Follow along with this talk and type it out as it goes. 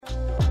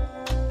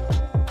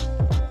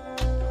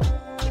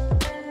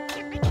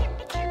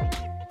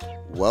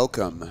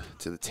welcome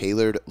to the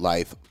Tailored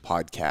Life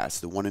Podcast,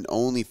 the one and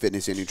only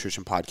fitness and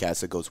nutrition podcast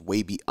that goes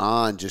way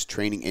beyond just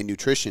training and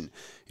nutrition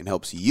and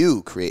helps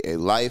you create a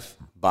life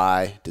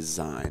by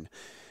design.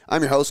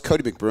 I'm your host,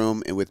 Cody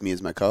McBroom, and with me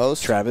is my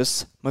co-host,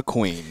 Travis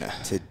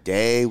McQueen.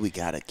 Today, we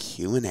got a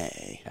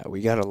Q&A. Yeah, we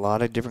got a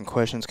lot of different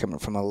questions coming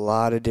from a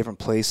lot of different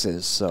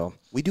places, so.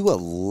 We do a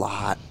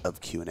lot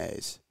of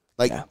Q&As.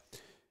 Like,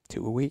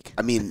 2 a week.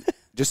 I mean,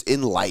 just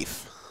in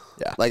life.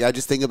 Yeah. Like, I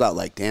just think about,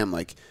 like, damn,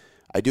 like,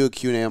 I do a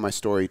Q&A on my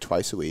story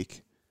twice a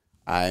week.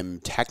 I'm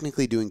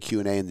technically doing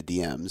Q&A in the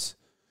DMs.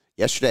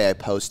 Yesterday, I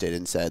posted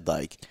and said,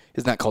 like...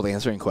 Isn't that called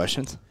answering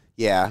questions?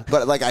 Yeah,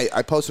 but, like,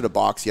 I posted a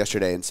box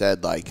yesterday and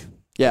said, like...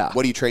 Yeah.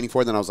 What are you training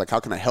for? And then I was like, how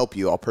can I help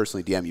you? I'll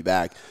personally DM you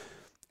back.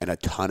 And a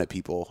ton of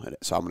people.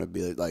 So I'm going to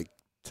be, like,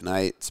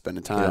 tonight,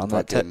 spending time... Get on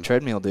that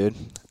treadmill, dude.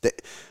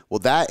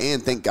 Well, that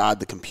and thank God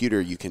the computer,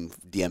 you can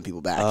DM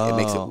people back. It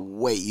makes it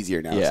way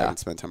easier now. So I can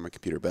spend time on my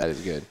computer. But that is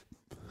good.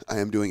 I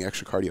am doing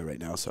extra cardio right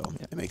now, so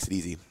it makes it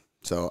easy.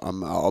 So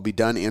I'll be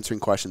done answering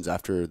questions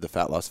after the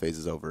fat loss phase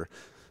is over.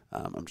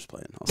 I'm just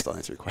playing. I'll still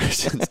answer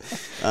questions.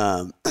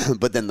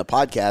 But then the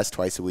podcast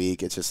twice a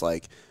week, it's just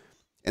like,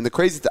 and the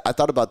crazy, I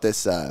thought about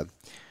this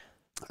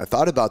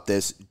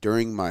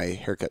during my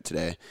haircut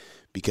today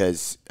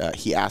because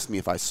he asked me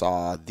if I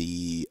saw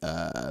the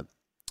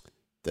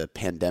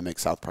pandemic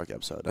South Park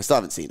episode. I still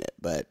haven't seen it,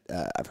 but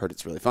I've heard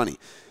it's really funny.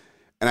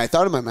 And I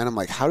thought in my mind, I'm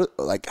like,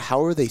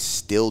 how are they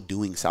still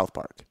doing South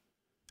Park?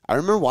 I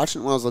remember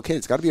watching it when I was a little kid.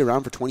 It's got to be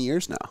around for 20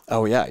 years now.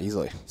 Oh, yeah,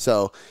 easily.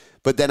 So,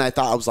 but then I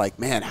thought, I was like,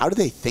 man, how do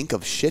they think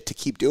of shit to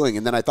keep doing?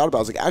 And then I thought about it,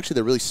 I was like, actually,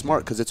 they're really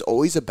smart because it's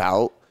always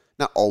about,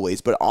 not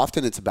always, but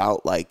often it's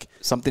about like.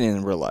 Something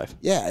in real life.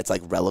 Yeah, it's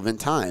like relevant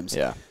times.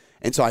 Yeah.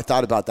 And so I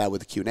thought about that with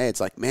the Q&A.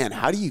 It's like, man,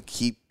 how do you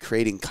keep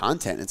creating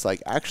content? It's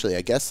like, actually,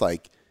 I guess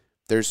like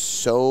there's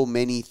so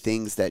many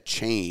things that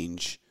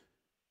change.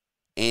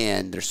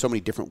 And there's so many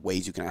different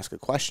ways you can ask a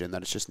question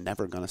that it's just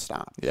never going to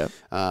stop. Yeah.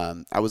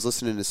 I was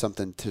listening to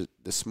something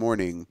this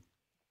morning,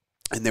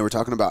 and they were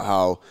talking about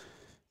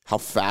how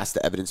fast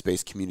the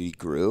evidence-based community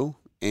grew.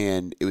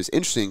 And it was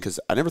interesting because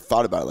I never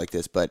thought about it like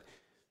this, but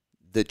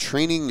the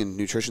training and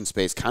nutrition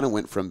space kind of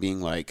went from being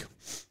like,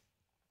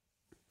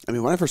 I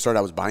mean, when I first started,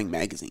 I was buying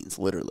magazines,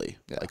 literally,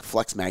 like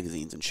Flex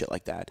magazines and shit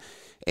like that.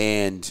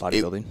 And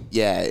bodybuilding.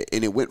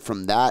 And it went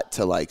from that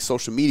to like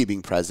social media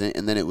being present,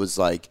 and then it was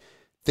like,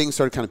 things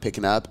started kind of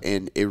picking up,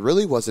 and it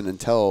really wasn't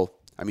until,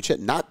 I mean, shit,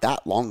 not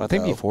that long ago. I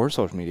think before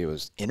social media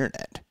was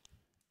internet.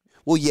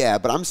 Well, yeah,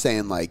 but I'm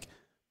saying, like,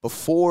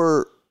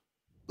 before,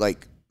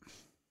 like,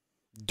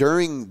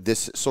 during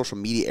this social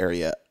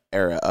media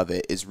era of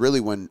it is really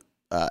when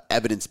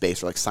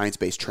evidence-based or, like,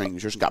 science-based training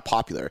nutrition got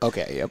popular.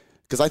 Okay, yep.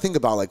 Because I think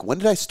about, like, when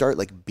did I start,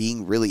 like,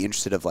 being really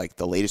interested of, like,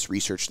 the latest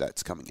research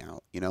that's coming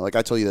out? You know, like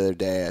I told you the other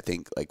day, I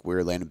think, like, we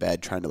were laying in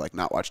bed trying to, like,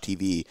 not watch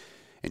TV,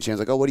 and Shannon's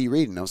like, oh, what are you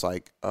reading? And I was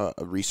like, a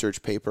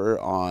research paper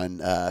on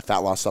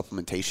fat loss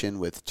supplementation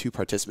with 2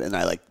 participants. And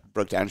I, like,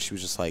 broke down, and she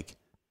was just like,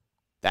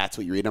 that's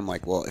what you read? I'm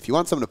like, well, if you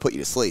want something to put you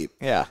to sleep.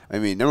 Yeah. I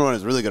mean, number one,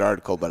 it's a really good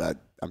article, but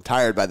I'm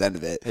tired by the end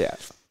of it. Yeah.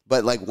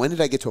 But, like, when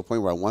did I get to a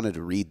point where I wanted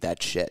to read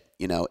that shit,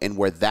 you know, and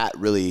where that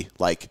really,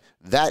 like,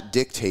 that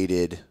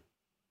dictated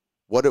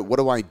what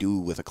do I do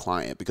with a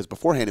client? Because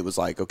beforehand, it was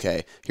like,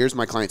 okay, here's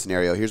my client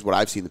scenario. Here's what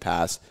I've seen in the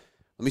past.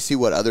 Let me see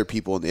what other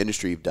people in the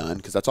industry have done,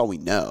 because that's all we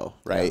know,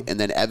 right? Yeah. And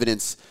then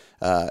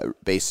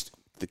evidence-based,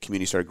 the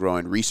community started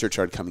growing, research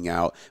started coming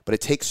out, but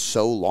it takes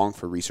so long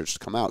for research to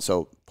come out.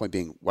 So point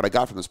being, what I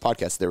got from this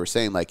podcast, they were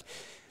saying, like,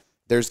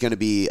 there's going to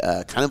be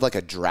kind of like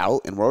a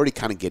drought, and we're already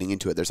kind of getting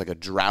into it. There's like a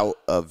drought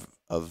of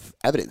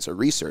evidence or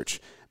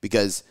research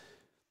because,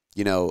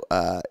 you know,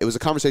 it was a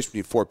conversation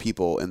between 4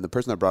 people, and the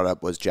person that brought it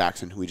up was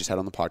Jackson, who we just had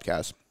on the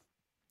podcast,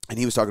 and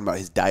he was talking about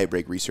his diet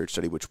break research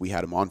study, which we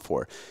had him on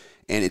for.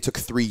 And it took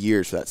 3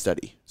 years for that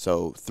study.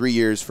 So 3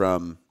 years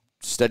from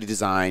study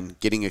design,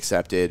 getting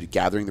accepted,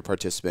 gathering the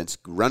participants,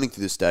 running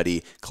through the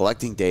study,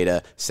 collecting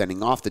data,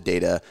 sending off the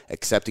data,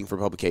 accepting for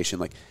publication.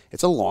 Like,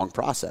 it's a long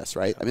process,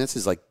 right? I mean, this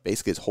is like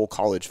basically his whole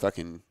college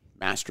fucking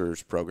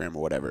master's program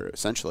or whatever,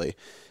 essentially.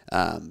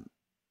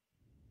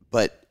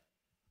 But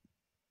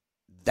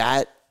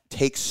that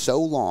takes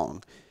so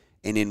long.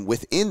 And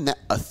within that,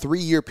 a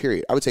 3-year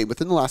period, I would say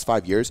within the last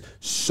 5 years,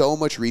 so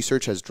much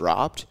research has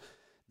dropped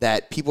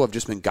that people have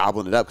just been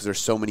gobbling it up because there's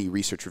so many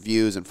research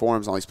reviews and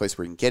forums and all these places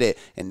where you can get it.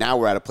 And now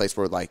we're at a place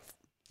where, like,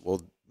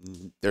 well,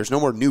 there's no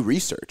more new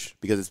research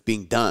because it's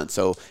being done.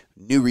 So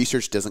new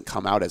research doesn't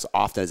come out as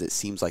often as it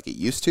seems like it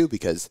used to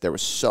because there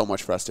was so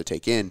much for us to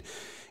take in.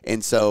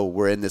 And so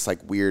we're in this,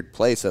 like, weird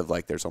place of,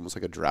 like, there's almost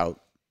like a drought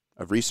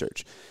of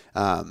research.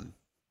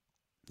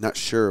 Not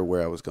sure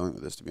where I was going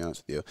with this, to be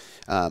honest with you.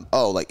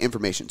 Like,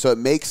 information. So it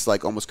makes,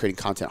 like, almost creating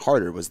content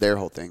harder was their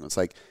whole thing. It's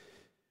like,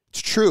 it's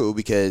true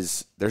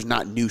because there's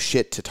not new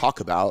shit to talk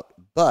about,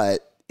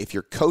 but if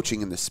you're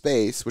coaching in the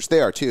space, which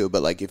they are too,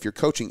 but like if you're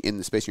coaching in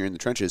the space and you're in the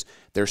trenches,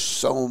 there's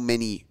so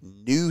many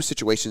new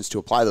situations to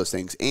apply those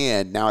things.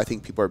 And now I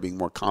think people are being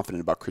more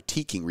confident about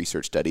critiquing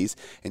research studies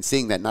and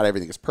seeing that not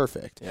everything is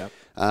perfect. Yeah.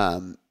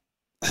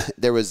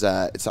 there was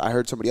I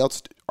heard somebody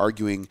else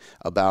arguing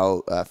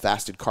about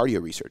fasted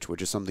cardio research,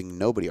 which is something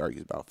nobody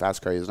argues about.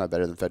 Fast cardio is not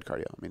better than fed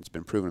cardio. I mean, it's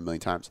been proven a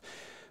million times.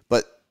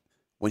 But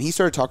when he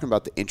started talking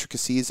about the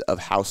intricacies of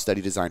how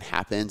study design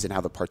happens and how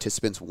the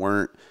participants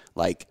weren't,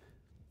 like,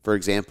 for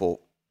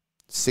example,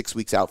 6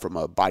 weeks out from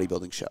a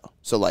bodybuilding show.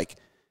 So, like,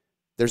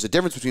 there's a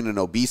difference between an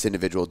obese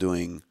individual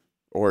doing,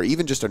 or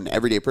even just an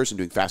everyday person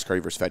doing fast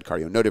cardio versus fed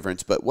cardio. No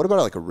difference. But what about,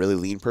 like, a really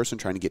lean person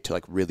trying to get to,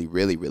 like, really,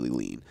 really, really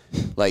lean?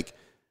 Like,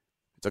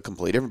 it's a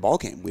completely different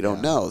ballgame. We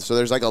don't know. So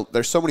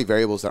there's so many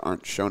variables that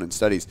aren't shown in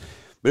studies.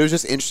 But it was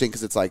just interesting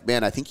because it's like,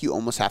 man, I think you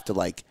almost have to,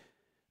 like,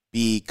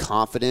 be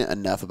confident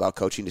enough about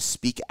coaching to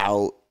speak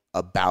out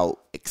about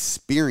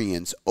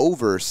experience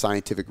over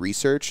scientific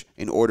research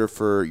in order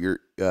for your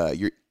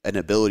an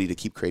ability to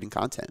keep creating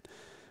content,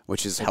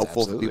 which is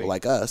helpful for people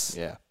like us.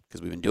 Yeah,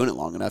 because we've been doing it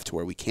long enough to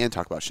where we can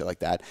talk about shit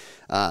like that.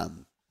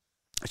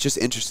 It's just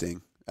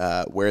interesting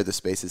where the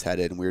space is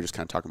headed, and we were just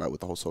kind of talking about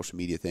with the whole social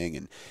media thing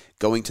and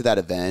going to that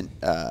event,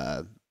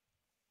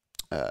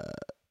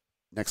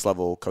 Next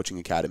Level Coaching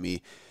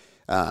Academy.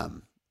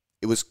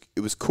 It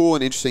was cool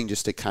and interesting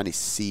just to kind of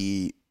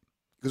see,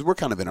 because we're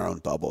kind of in our own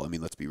bubble. I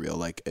mean, let's be real.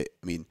 Like,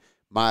 I mean,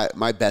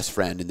 my best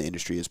friend in the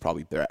industry is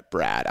probably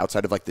Brad.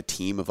 Outside of, like, the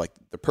team of, like,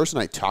 the person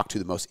I talk to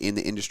the most in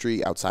the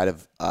industry outside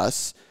of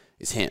us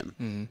is him.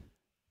 Mm-hmm.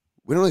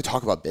 We don't really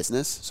talk about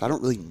business, so I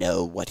don't really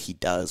know what he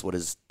does, what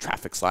his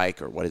traffic's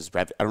like, or what his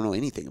I don't know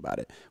anything about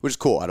it, which is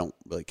cool. I don't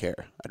really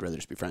care. I'd rather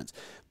just be friends.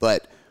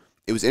 But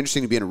it was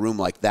interesting to be in a room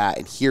like that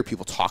and hear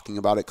people talking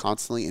about it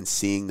constantly and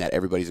seeing that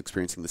everybody's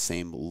experiencing the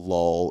same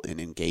lull in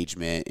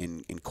engagement,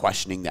 in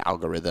questioning the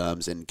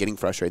algorithms and getting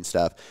frustrated and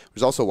stuff. Which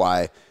is also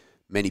why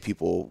many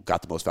people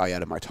got the most value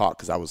out of my talk,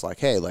 because I was like,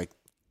 hey, like,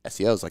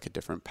 SEO is like a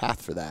different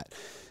path for that,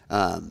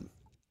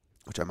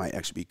 which I might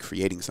actually be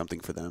creating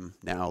something for them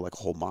now, like a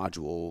whole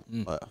module,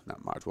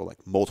 not module,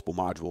 like multiple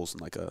modules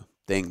and like a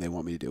thing they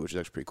want me to do, which is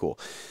actually pretty cool.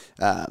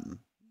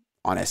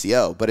 On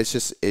SEO, but it's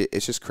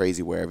just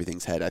crazy where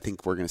everything's headed. I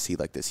think we're going to see,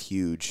 like, this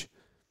huge,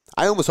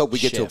 I almost hope we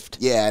get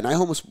shift. and I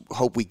almost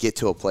hope we get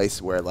to a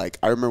place where, like,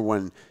 I remember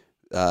when,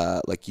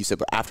 like you said,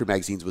 but after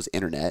magazines was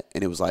internet,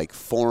 and it was like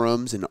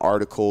forums and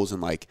articles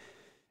and, like,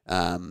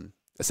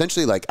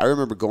 essentially, like, I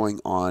remember going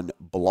on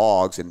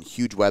blogs and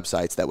huge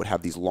websites that would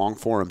have these long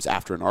forums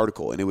after an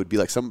article, and it would be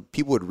like some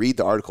people would read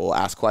the article,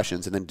 ask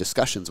questions, and then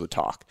discussions would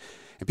talk,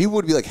 and people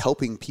would be, like,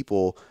 helping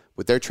people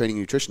with their training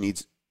and nutrition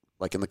needs,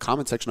 like, in the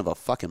comment section of a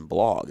fucking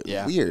blog.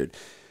 It's weird.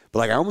 But,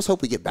 like, I almost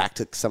hope we get back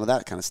to some of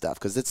that kind of stuff,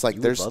 because it's like,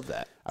 love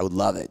that. I would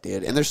love it,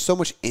 dude. And there's so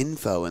much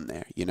info in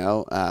there, you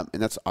know?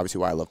 And that's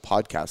obviously why I love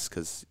podcasts,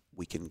 because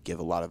we can give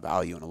a lot of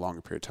value in a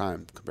longer period of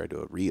time compared to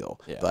a reel.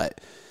 Yeah.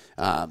 But,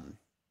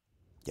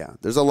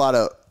 there's a lot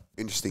of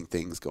interesting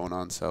things going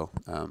on. So,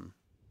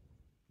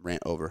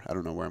 rant over. I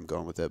don't know where I'm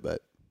going with it,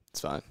 but it's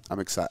fine. I'm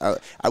excited.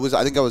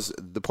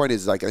 The point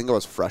is, like, I think I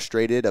was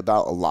frustrated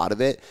about a lot of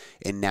it,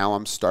 and now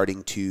I'm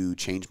starting to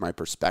change my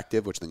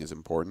perspective, which I think is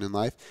important in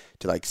life,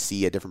 to, like,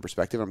 see a different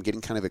perspective. I'm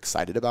getting kind of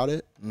excited about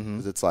it,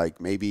 because it's like,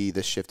 maybe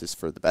this shift is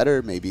for the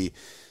better. Maybe,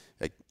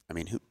 like, I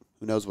mean, who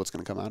knows what's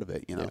going to come out of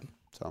it, you know? Yeah.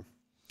 So,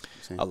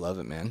 I love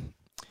it, man.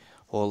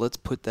 Well, let's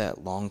put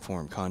that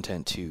long-form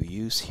content to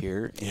use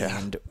here,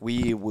 and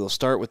we will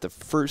start with the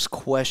first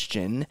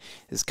question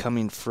is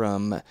coming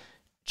from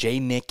Jay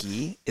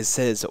Nicky. It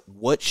says,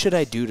 what should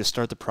I do to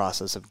start the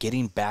process of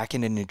getting back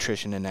into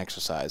nutrition and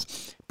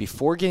exercise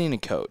before getting a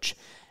coach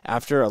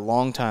after a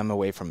long time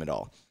away from it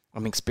all?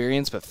 I'm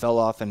experienced but fell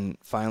off and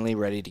finally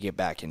ready to get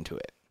back into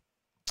it.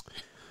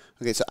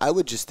 Okay, so I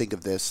would just think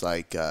of this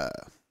like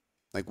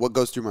what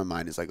goes through my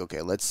mind is like,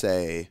 okay, let's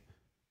say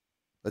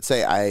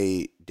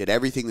I did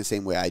everything the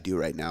same way I do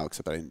right now,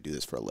 except I didn't do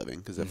this for a living.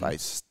 Because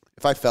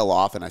if I fell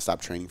off and I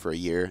stopped training for a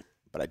year,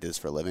 but I did this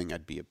for a living,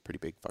 I'd be a pretty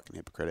big fucking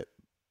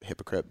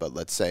hypocrite. But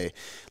let's say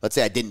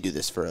I didn't do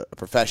this for a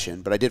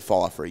profession, but I did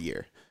fall off for a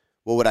year.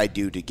 What would I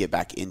do to get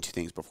back into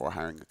things before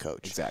hiring a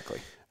coach? Exactly.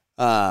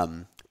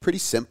 Pretty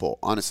simple,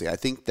 honestly. I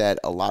think that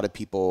a lot of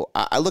people,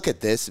 I look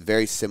at this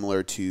very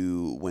similar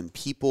to when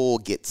people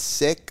get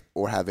sick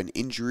or have an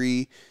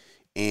injury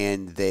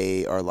and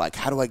they are like,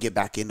 how do I get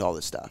back into all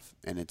this stuff?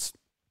 And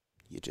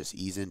you just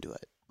ease into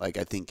it. Like,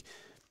 I think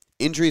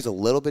injury is a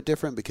little bit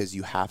different because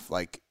you have,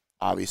 like,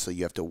 obviously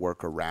you have to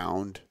work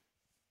around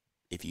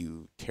if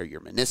you tear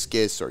your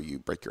meniscus or you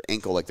break your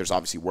ankle. Like, there's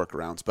obviously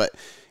workarounds, but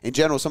in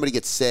general, somebody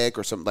gets sick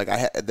or something. Like,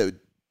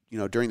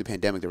 during the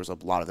pandemic, there was a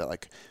lot of that.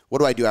 Like, what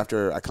do I do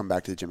after I come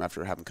back to the gym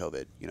after having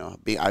COVID? You know,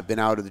 I've been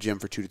out of the gym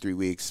for 2 to 3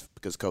 weeks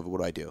because of COVID.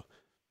 What do I do?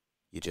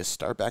 You just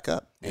start back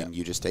up and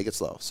you just take it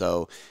slow.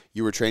 So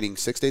you were training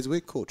 6 days a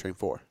week? Cool. Train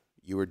 4.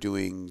 You were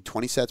doing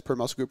 20 sets per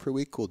muscle group per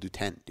week? Cool. Do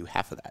 10. Do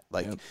half of that.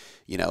 Like,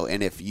 you know,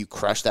 and if you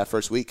crush that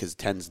first week because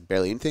 10's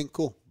barely anything,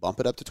 cool. Bump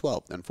it up to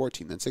 12, then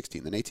 14, then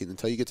 16, then 18,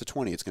 until you get to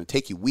 20. It's going to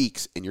take you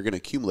weeks and you're going to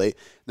accumulate.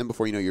 And then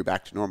before you know, you're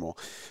back to normal.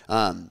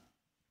 The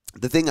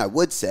thing I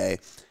would say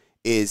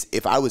is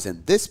if I was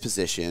in this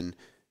position,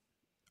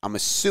 I'm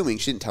assuming,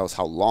 she didn't tell us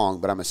how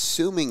long, but I'm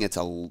assuming it's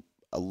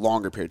a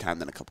longer period of time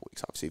than a couple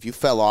weeks. Obviously, if you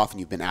fell off and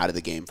you've been out of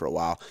the game for a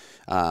while,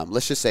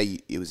 let's just say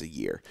it was a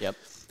year. Yep.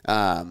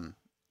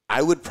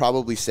 I would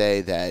probably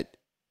say that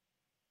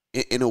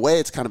in a way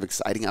it's kind of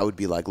exciting. I would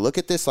be like, look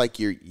at this like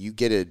you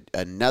get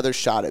another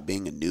shot at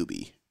being a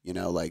newbie. You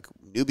know, like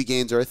newbie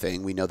gains are a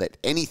thing. We know that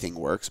anything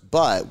works,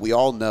 but we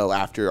all know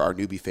after our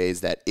newbie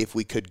phase that if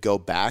we could go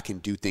back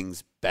and do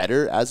things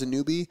better as a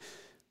newbie,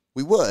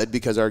 we would,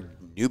 because our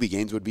newbie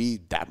gains would be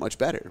that much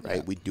better, right?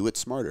 Yeah. We'd do it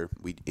smarter.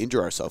 We'd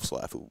injure ourselves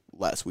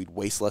less. We'd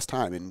waste less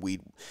time, and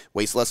we'd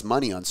waste less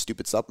money on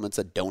stupid supplements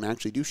that don't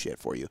actually do shit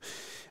for you.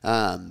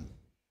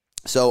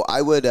 So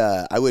I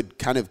would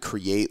kind of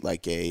create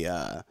like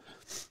I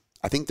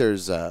think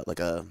there's like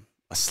a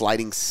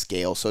sliding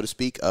scale, so to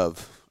speak,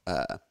 of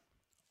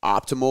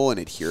optimal and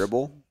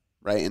adherable,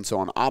 right? And so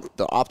on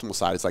the optimal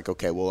side, it's like,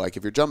 okay, well, like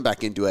if you're jumping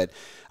back into it,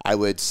 I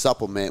would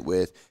supplement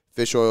with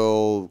fish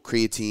oil,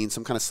 creatine,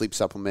 some kind of sleep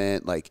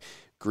supplement, like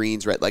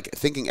greens, right? Like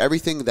thinking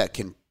everything that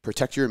can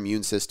protect your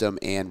immune system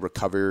and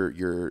recover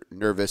your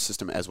nervous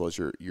system as well as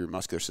your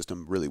muscular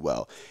system really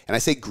well. And I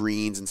say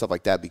greens and stuff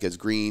like that because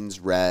greens,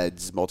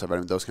 reds,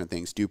 multivitamin, those kind of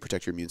things do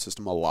protect your immune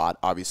system a lot,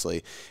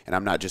 obviously. And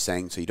I'm not just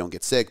saying so you don't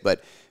get sick,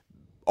 but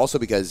also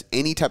because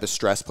any type of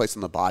stress placed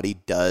on the body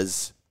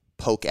does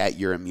poke at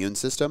your immune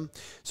system.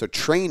 So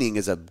training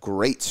is a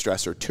great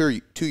stressor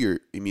to your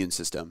immune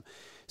system.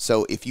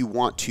 So if you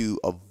want to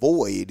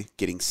avoid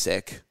getting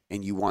sick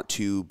and you want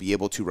to be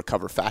able to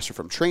recover faster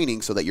from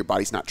training so that your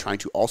body's not trying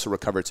to also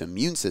recover its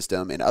immune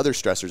system and other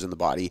stressors in the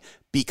body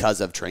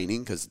because of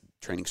training, because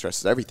training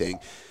stresses everything,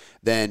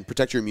 then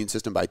protect your immune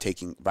system by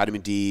taking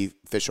vitamin D,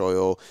 fish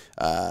oil,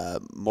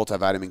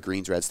 multivitamin,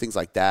 greens, reds, things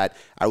like that.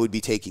 I would be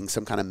taking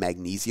some kind of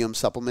magnesium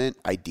supplement,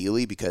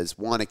 ideally, because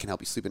one, it can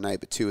help you sleep at night,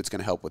 but two, it's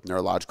going to help with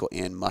neurological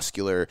and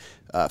muscular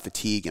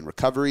fatigue and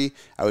recovery.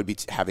 I would be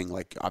having,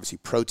 like, obviously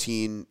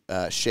protein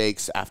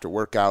shakes after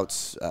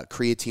workouts,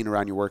 creatine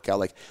around your workout,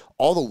 like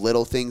all the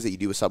little things that you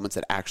do with supplements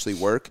that actually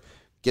work.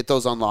 Get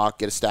those on lock,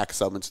 get a stack of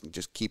supplements, and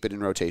just keep it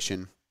in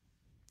rotation.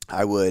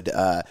 I would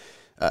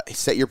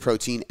set your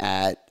protein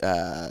at,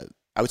 I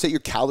would set your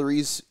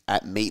calories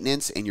at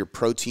maintenance and your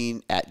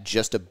protein at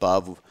just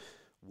above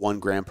 1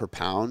 gram per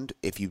pound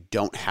if you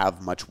don't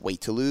have much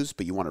weight to lose,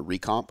 but you want to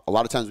recomp. A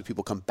lot of times when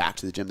people come back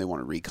to the gym, they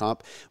want to recomp,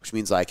 which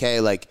means like,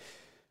 hey, like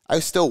I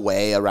still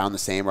weigh around the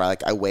same, or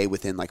like I weigh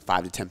within like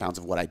 5 to 10 pounds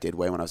of what I did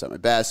weigh when I was at my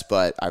best,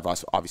 but I've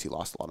also obviously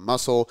lost a lot of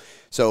muscle.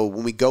 So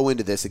when we go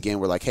into this again,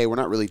 we're like, hey, we're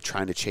not really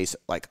trying to chase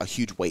like a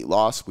huge weight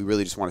loss. We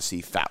really just want to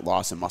see fat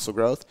loss and muscle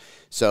growth.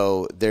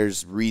 So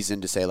there's reason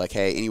to say like,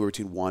 hey, anywhere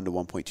between 1 to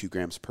 1.2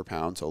 grams per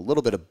pound. So a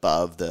little bit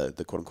above the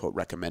quote unquote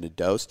recommended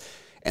dose.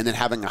 And then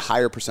having a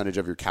higher percentage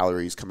of your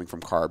calories coming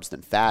from carbs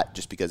than fat,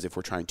 just because if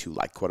we're trying to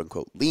like quote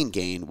unquote lean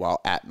gain while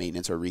at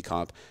maintenance or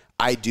recomp,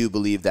 I do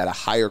believe that a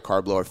higher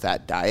carb, lower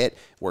fat diet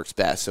works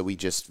best. So we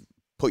just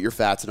put your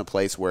fats in a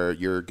place where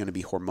you're going to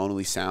be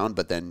hormonally sound,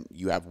 but then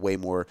you have way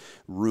more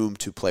room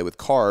to play with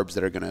carbs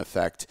that are going to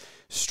affect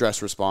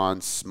stress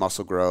response,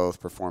 muscle growth,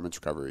 performance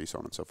recovery, so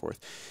on and so forth.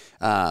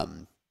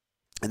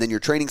 And then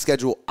your training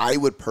schedule, I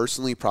would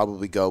personally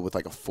probably go with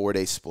like a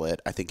 4-day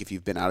split. I think if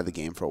you've been out of the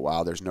game for a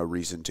while, there's no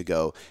reason to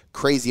go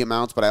crazy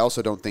amounts, but I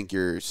also don't think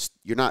you're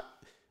not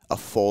a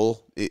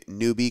full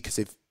newbie, because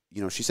if,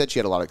 you know, she said she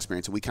had a lot of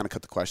experience, and we kind of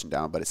cut the question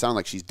down, but it sounded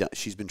like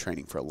she's been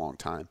training for a long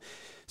time.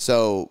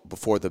 So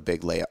before the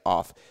big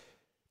layoff,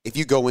 if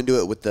you go into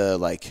it with the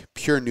like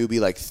pure newbie,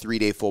 like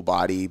 3-day full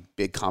body,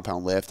 big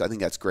compound lift, I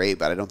think that's great,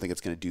 but I don't think it's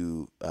going to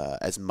do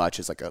as much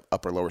as like a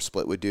upper lower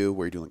split would do,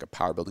 where you're doing like a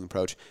power building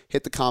approach.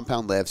 Hit the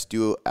compound lifts,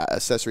 do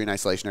accessory and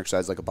isolation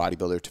exercise like a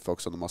bodybuilder to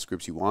focus on the muscle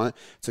groups you want.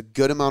 It's a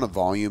good amount of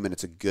volume, and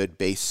it's a good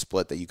base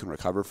split that you can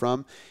recover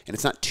from, and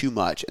it's not too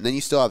much. And then you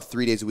still have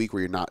 3 days a week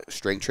where you're not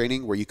strength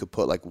training, where you could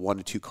put like 1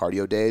 to 2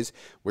 cardio days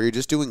where you're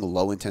just doing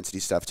low intensity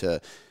stuff to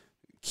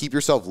keep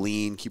yourself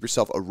lean, keep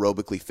yourself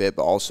aerobically fit,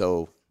 but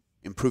also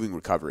improving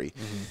recovery.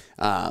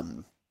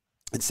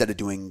 Instead of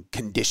doing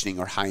conditioning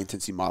or high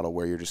intensity model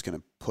where you're just going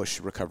to push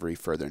recovery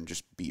further and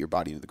just beat your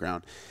body into the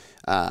ground.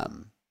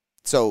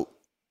 So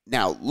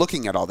now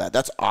looking at all that,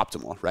 that's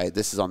optimal, right?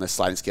 This is on this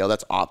sliding scale.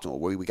 That's optimal.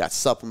 We got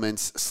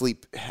supplements,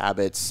 sleep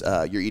habits.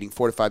 You're eating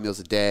 4 to 5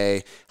 meals a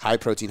day, high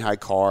protein, high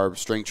carb,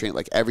 strength training,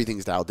 like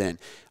everything's dialed in.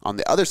 On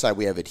the other side,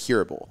 we have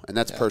adherable, and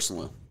that's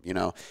personal. You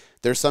know,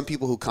 there's some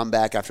people who come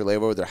back after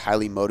layover, they're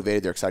highly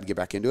motivated, they're excited to get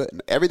back into it,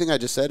 and everything I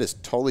just said is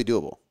totally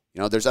doable.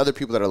 You know, there's other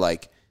people that are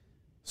like,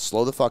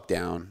 slow the fuck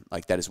down.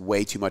 Like, that is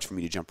way too much for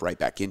me to jump right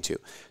back into.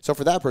 So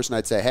for that person,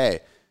 I'd say,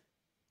 hey,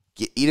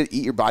 eat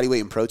your body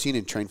weight in protein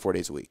and train 4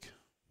 days a week.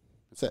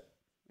 That's it.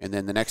 And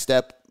then the next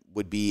step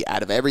would be,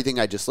 out of everything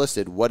I just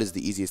listed, what is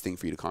the easiest thing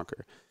for you to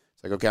conquer?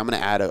 It's like, okay, I'm going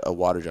to add a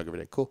water jug every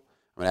day. Cool.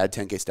 I'm going to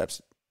add 10K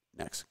steps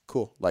next.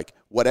 Cool. Like,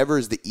 whatever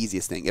is the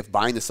easiest thing. If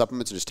buying the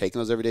supplements and just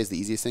taking those every day is the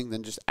easiest thing,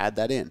 then just add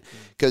that in.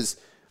 Because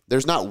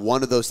there's not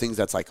one of those things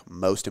that's like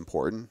most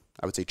important.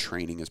 I would say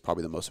training is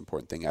probably the most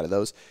important thing out of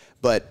those.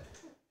 But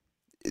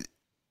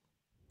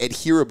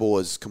adherable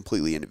is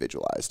completely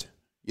individualized.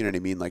 You know what I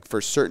mean? Like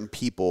for certain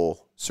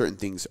people, certain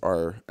things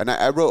are, and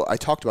I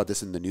talked about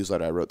this in the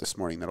newsletter I wrote this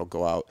morning that'll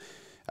go out.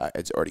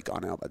 It's already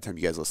gone out by the time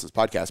you guys listen to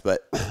this podcast,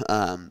 but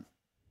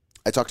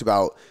I talked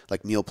about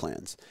like meal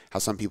plans, how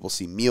some people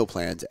see meal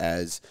plans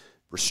as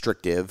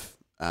restrictive,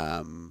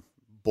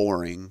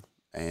 boring,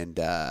 and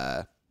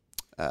I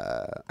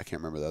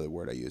can't remember the other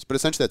word I used, but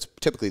essentially that's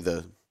typically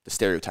the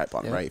stereotype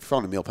on it, right? If you're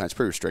on a meal plan, it's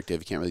pretty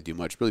restrictive. You can't really do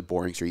much. It's really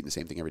boring, so you're eating the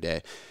same thing every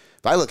day.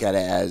 If I look at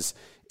it as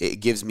it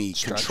gives me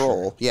structure.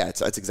 Control. Yeah,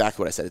 that's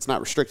exactly what I said. It's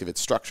not restrictive,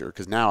 it's structure.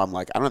 Because now I'm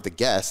like, I don't have to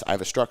guess. I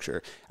have a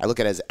structure. I look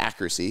at it as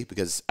accuracy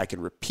because I can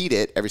repeat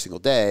it every single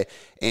day.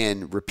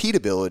 And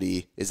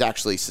repeatability is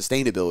actually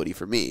sustainability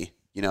for me.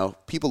 You know,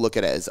 people look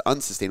at it as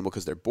unsustainable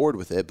because they're bored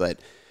with it. But,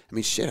 I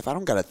mean, shit, if I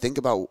don't got to think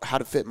about how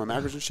to fit my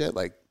macros and shit,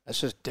 like.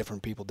 That's just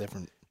different people,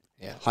 different.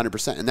 Yeah.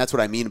 100%. And that's what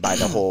I mean by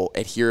the whole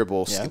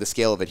adherable, the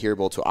scale of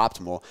adherable to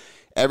optimal.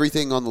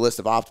 Everything on the list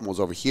of optimal is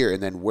over here,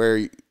 and then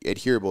where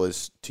adherable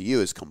is to you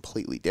is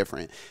completely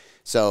different.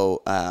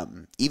 So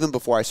even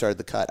before I started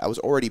the cut, I was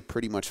already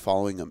pretty much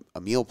following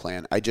a meal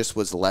plan. I just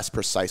was less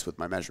precise with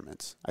my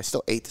measurements. I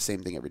still ate the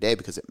same thing every day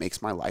because it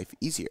makes my life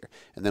easier.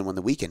 And then when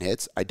the weekend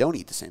hits, I don't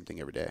eat the same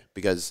thing every day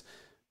because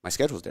my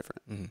schedule is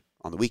different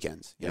on the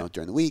weekends. You know,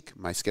 during the week,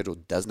 my schedule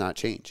does not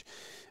change.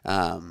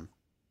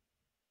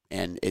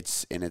 And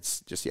it's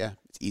just,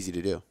 it's easy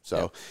to do.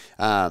 So,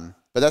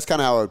 but that's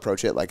kind of how I would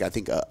approach it. Like, I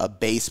think a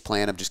base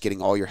plan of just getting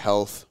all your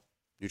health,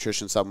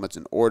 nutrition supplements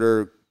in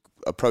order,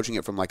 approaching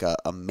it from like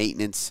a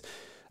maintenance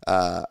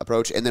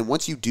approach. And then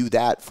once you do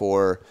that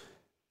for,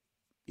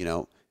 you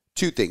know,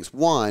 two things.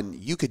 One,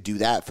 you could do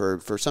that for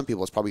some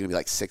people, it's probably gonna be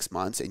like 6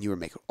 months and you would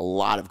make a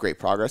lot of great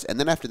progress. And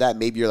then after that,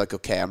 maybe you're like,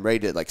 okay, I'm ready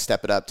to like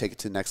step it up, take it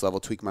to the next level,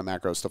 tweak my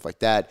macros, stuff like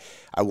that.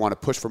 I want to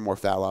push for more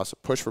fat loss,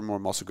 push for more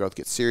muscle growth,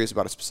 get serious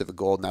about a specific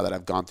goal now that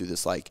I've gone through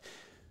this like,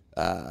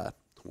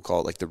 we'll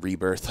call it like the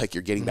rebirth, like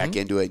you're getting back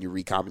into it and you're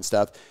recomping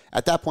stuff.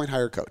 At that point,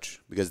 hire a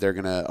coach because they're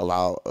going to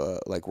allow,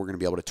 like we're going to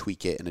be able to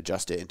tweak it and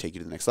adjust it and take you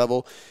to the next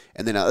level.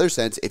 And then in other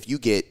sense, if you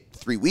get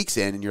 3 weeks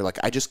in and you're like,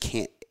 I just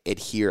can't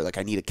adhere, like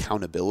I need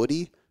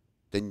accountability,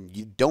 then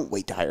you don't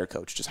wait to hire a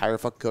coach. Just hire a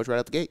fucking coach right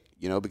out the gate,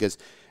 you know, because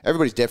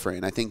everybody's different.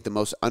 And I think the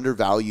most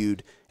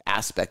undervalued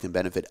aspect and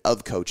benefit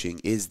of coaching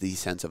is the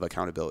sense of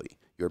accountability.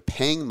 You're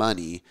paying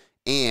money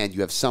and you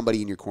have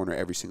somebody in your corner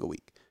every single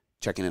week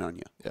checking in on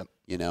you. Yep.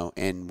 You know,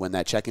 and when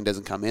that check-in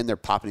doesn't come in, they're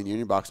popping in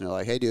your inbox and they're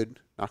like, hey, dude,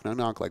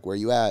 knock, like, where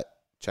you at?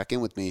 Check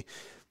in with me.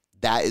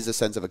 That is a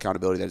sense of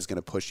accountability that is going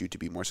to push you to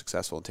be more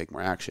successful and take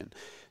more action.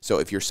 So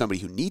if you're somebody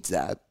who needs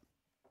that,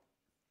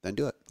 then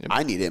do it. Yep.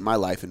 I need it in my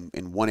life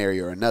in one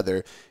area or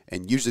another.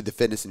 And usually the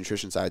fitness and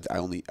nutrition side,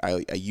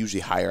 I usually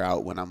hire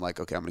out when I'm like,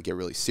 okay, I'm going to get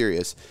really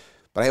serious.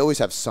 But I always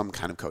have some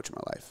kind of coach in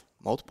my life.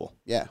 Multiple.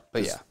 Yeah.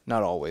 But yeah,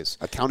 not always.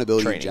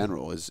 Accountability in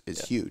general is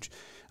huge.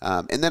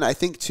 And then I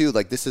think too,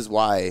 like this is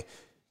why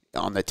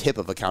on the tip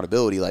of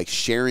accountability, like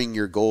sharing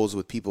your goals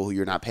with people who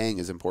you're not paying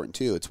is important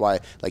too. It's why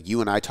like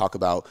you and I talk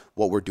about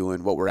what we're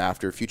doing, what we're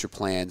after, future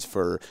plans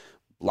for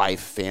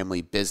life,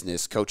 family,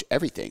 business, coach,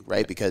 everything,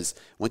 right? Because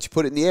once you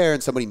put it in the air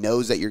and somebody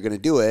knows that you're going to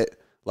do it,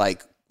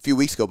 like a few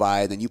weeks go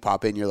by and then you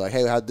pop in, you're like,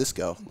 hey, how'd this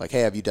go? Like, hey,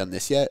 have you done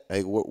this yet?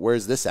 Like,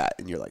 where's this at?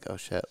 And you're like, oh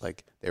shit,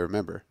 like they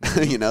remember,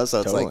 you know? So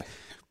it's like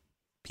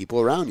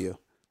people around you.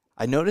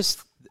 I know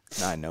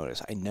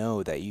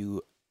that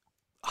you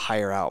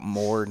hire out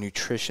more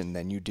nutrition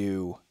than you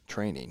do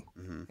training.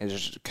 It's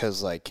just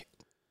because like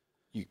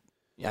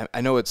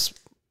I know it's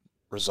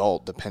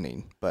result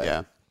depending, but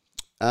yeah.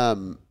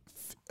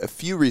 A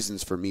few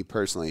reasons for me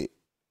personally.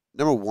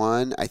 Number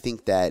one, I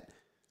think that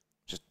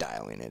just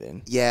dialing it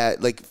in. Yeah,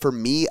 like for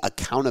me,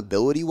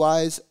 accountability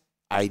wise,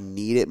 I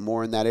need it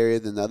more in that area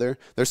than the other.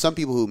 There's some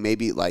people who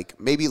maybe like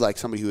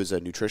somebody who is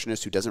a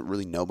nutritionist who doesn't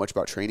really know much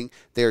about training.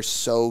 They're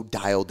so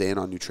dialed in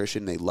on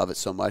nutrition, they love it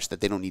so much that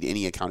they don't need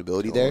any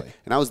accountability there.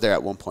 And I was there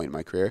at one point in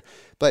my career.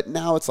 But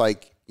now it's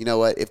like, you know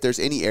what, if there's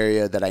any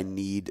area that I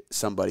need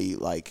somebody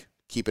like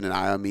keeping an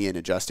eye on me and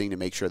adjusting to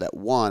make sure that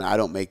one, I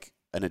don't make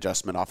an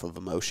adjustment off of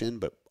emotion,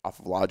 but off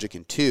of logic,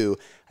 and two,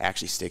 I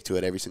actually stick to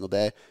it every single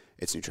day,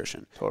 it's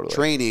nutrition. Totally.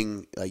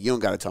 Training, like you don't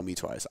got to tell me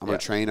twice. I'm going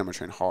to train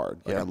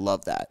hard. Like I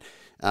love that.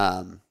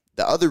 The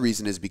other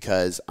reason is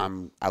because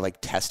I like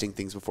testing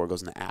things before it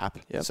goes in the app.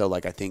 Yep. So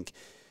like I think,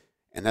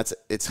 and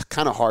it's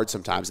kind of hard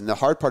sometimes. And the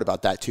hard part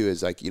about that too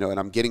is like, you know, and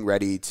I'm getting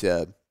ready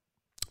to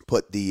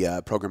put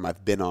the program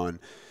I've been on,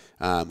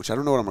 which I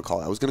don't know what I'm going to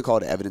call it. I was going to call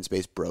it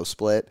evidence-based bro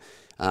split,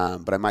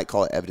 but I might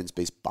call it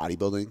evidence-based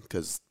bodybuilding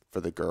because for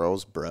the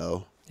girls,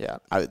 bro. Yeah.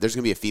 There's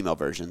going to be a female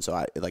version. So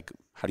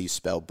how do you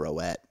spell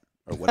broette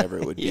or whatever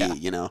it would be,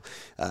 you know,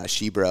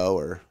 she bro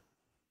or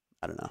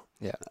I don't know.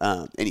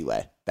 Yeah.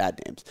 Anyway, bad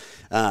names.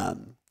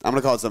 I'm going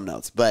to call it something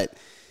else. But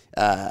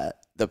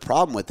the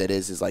problem with it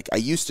is like I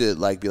used to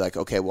like be like,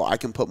 okay, well, I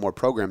can put more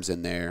programs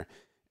in there,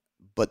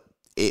 but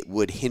it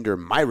would hinder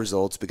my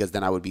results because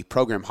then I would be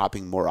program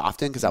hopping more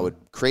often because I would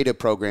create a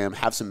program,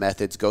 have some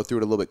methods, go through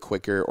it a little bit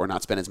quicker or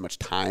not spend as much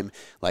time.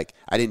 Like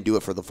I didn't do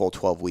it for the full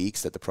 12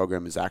 weeks that the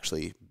program is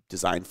actually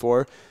designed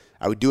for.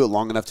 I would do it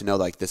long enough to know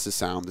like this is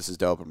sound, this is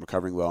dope, I'm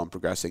recovering well, I'm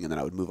progressing, and then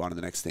I would move on to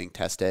the next thing,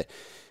 test it,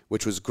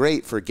 which was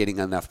great for getting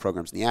enough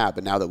programs in the app.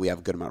 But now that we have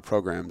a good amount of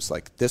programs,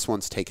 like this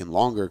one's taken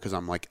longer because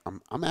I'm like,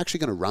 I'm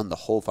actually going to run the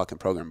whole fucking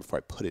program before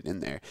I put it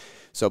in there.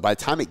 So by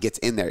the time it gets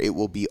in there, it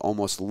will be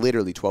almost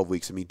literally 12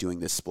 weeks of me doing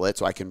this split.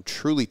 So I can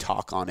truly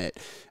talk on it.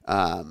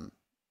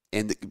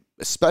 And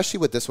especially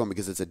with this one,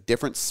 because it's a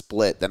different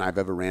split than I've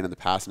ever ran in the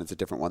past, and it's a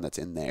different one that's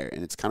in there.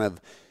 And it's kind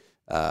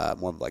of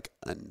more of like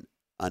an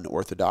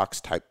unorthodox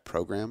type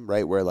program,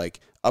 right? Where like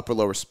upper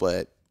lower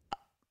split,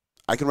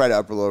 I can write an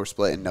upper lower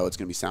split and know it's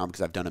going to be sound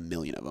because I've done a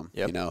million of them,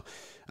 you know?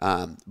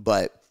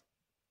 But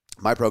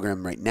my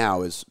program right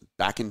now is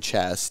back and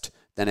chest,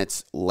 then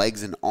it's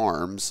legs and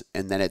arms,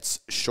 and then it's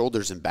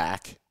shoulders and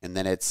back, and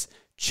then it's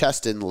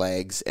chest and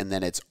legs, and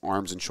then it's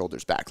arms and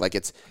shoulders back. Like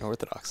it's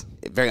unorthodox,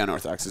 very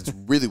unorthodox. It's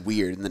really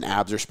weird. And then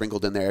abs are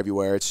sprinkled in there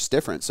everywhere. It's just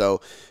different.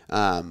 So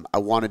I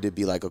wanted to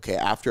be like, okay,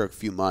 after a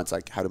few months,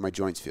 like how do my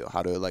joints feel?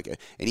 How do like,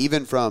 and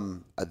even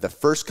from the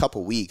first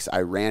couple weeks I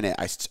ran it,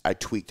 I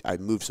tweaked, I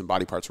moved some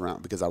body parts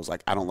around because I was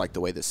like, I don't like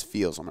the way this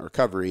feels on my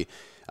recovery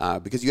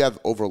because you have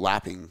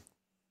overlapping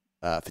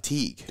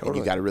fatigue and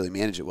you got to really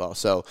manage it well.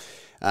 So,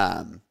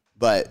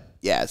 but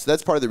yeah, so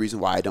that's part of the reason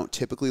why I don't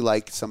typically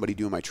like somebody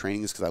doing my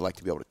training is because I like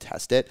to be able to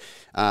test it.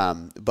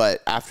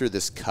 But after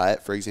this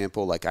cut, for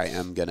example, like I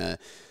am going to,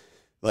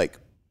 like,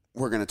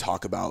 we're going to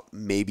talk about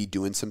maybe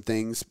doing some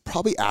things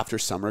probably after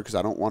summer because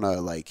I don't want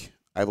to, like,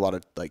 I have a lot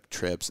of, like,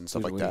 trips and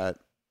stuff like that.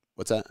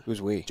 What's that?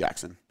 Who's we?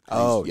 Jackson.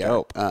 Oh, yeah.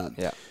 dope.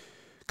 Yeah.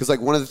 Because,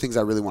 like, one of the things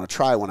I really want to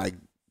try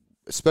when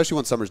especially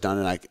when summer's done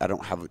and I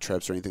don't have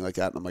trips or anything like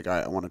that, and I'm like, all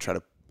right, I want to try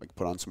to, like,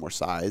 put on some more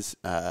size,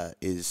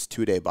 is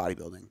 2-day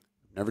bodybuilding.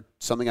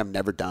 Something I've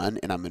never done,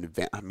 and I've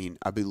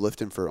been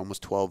lifting for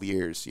almost 12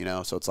 years, you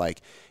know? So it's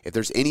like, if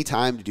there's any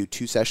time to do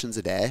 2 sessions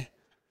a day,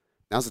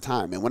 now's the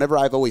time. And whenever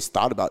I've always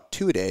thought about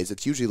 2-a-days,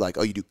 it's usually like,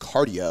 oh, you do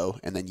cardio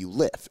and then you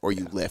lift, or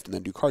you lift and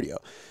then do cardio.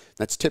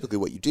 That's typically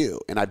what you do.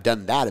 And I've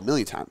done that a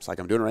million times. Like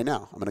I'm doing it right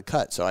now. I'm going to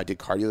cut. So I did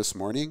cardio this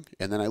morning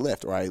and then I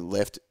lift, or I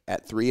lift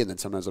at 3 and then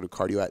sometimes I'll do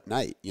cardio at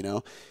night, you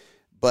know?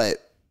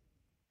 But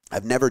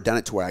I've never done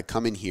it to where I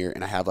come in here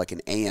and I have like an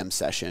AM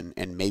session,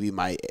 and maybe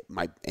my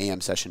AM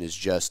session is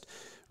just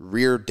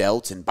rear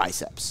delts and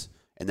biceps.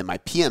 And then my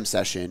PM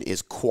session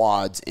is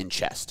quads and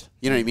chest.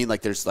 You know what I mean?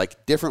 Like there's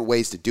like different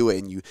ways to do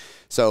it.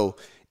 So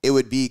it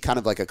would be kind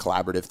of like a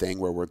collaborative thing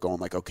where we're going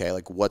like, okay,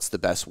 like what's the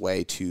best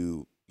way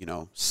to, you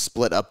know,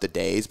 split up the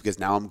days? Because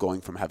now I'm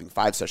going from having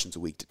 5 sessions a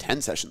week to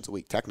 10 sessions a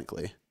week,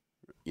 technically,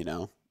 you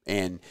know?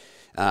 And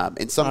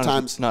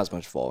sometimes not as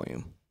much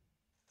volume.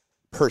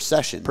 Per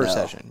session,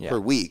 yeah. Per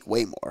week,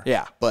 way more.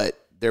 Yeah. But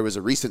there was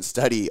a recent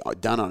study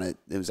done on it.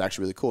 It was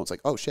actually really cool. It's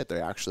like, oh shit,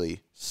 they actually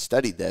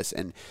studied this,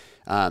 and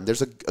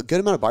there's a good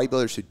amount of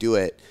bodybuilders who do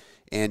it,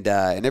 and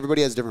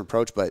everybody has a different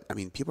approach. But I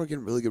mean, people are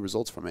getting really good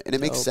results from it, and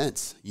it makes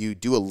sense. You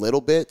do a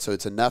little bit, so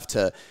it's enough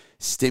to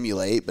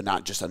stimulate, but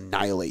not just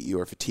annihilate you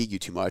or fatigue you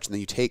too much. And then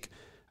you take.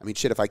 I mean,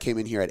 shit, if I came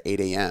in here at 8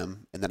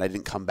 a.m. and then I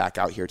didn't come back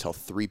out here till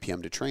 3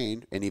 p.m. to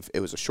train, and if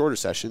it was a shorter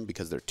session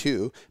because they're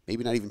 2,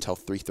 maybe not even till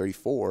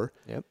 3:34.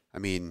 Yep. I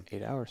mean,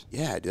 8 hours.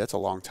 Yeah, dude, that's a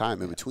long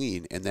time in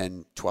between. And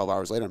then 12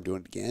 hours later, I'm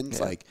doing it again. It's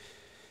like,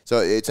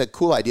 so it's a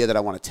cool idea that I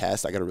want to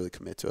test. I got to really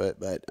commit to it,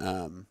 but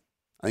I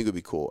think it would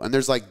be cool. And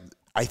there's like,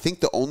 I think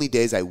the only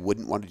days I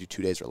wouldn't want to do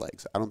 2 days are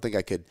legs. I don't think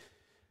I could,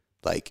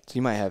 like. So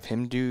you might have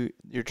him do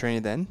your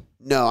training then?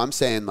 No, I'm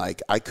saying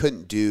like I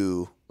couldn't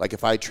do, like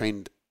if I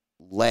trained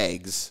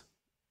legs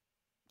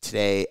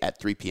today at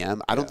 3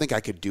 p.m., I don't think I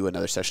could do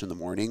another session in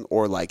the morning,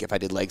 or like if I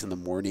did legs in the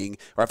morning,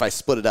 or if I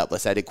split it up,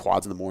 let's say I did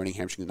quads in the morning,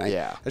 hamstrings at night.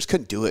 Yeah. I just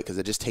couldn't do it because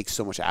it just takes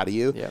so much out of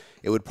you. Yep.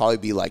 It would probably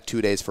be like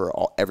 2 days for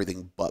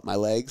everything but my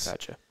legs.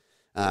 Gotcha.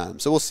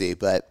 So we'll see,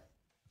 but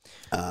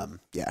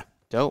yeah.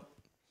 Dope.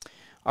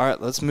 All right,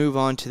 let's move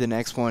on to the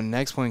next one.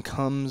 Next one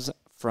comes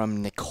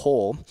from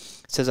Nicole.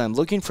 It says, I'm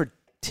looking for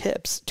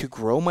tips to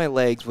grow my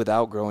legs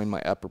without growing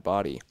my upper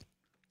body,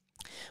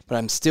 but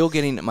I'm still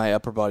getting my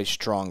upper body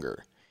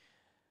stronger.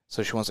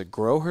 So she wants to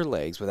grow her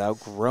legs without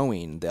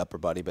growing the upper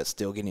body, but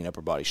still getting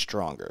upper body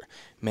stronger.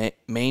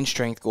 Main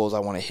strength goals I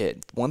want to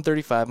hit: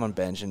 135 on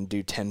bench and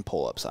do 10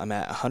 pull-ups. I'm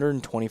at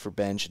 120 for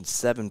bench and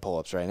 7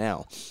 pull-ups right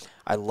now.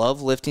 I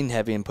love lifting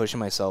heavy and pushing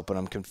myself, but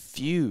I'm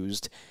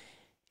confused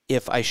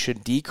if I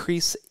should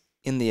decrease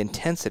in the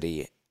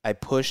intensity I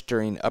push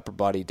during upper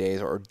body days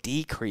or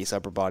decrease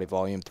upper body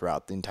volume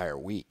throughout the entire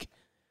week.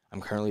 I'm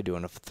currently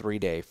doing a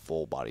 3-day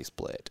full body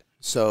split.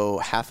 So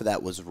half of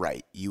that was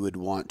right. You would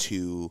want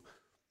to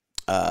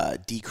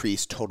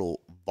decrease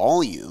total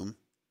volume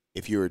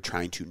if you were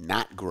trying to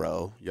not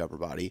grow your upper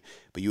body,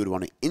 but you would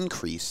want to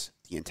increase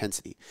the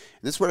intensity.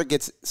 And this is where it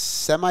gets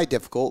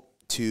semi-difficult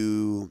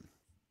to,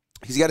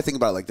 because you got to think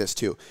about it like this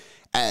too.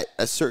 At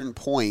a certain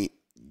point,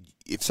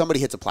 if somebody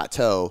hits a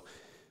plateau,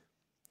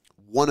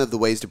 one of the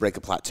ways to break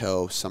a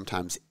plateau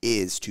sometimes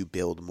is to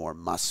build more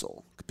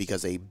muscle,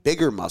 because a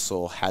bigger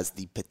muscle has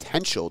the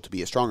potential to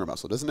be a stronger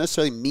muscle. It doesn't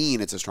necessarily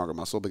mean it's a stronger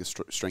muscle, because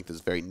strength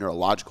is very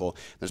neurological.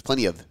 There's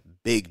plenty of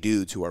big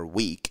dudes who are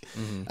weak.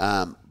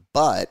 Mm-hmm.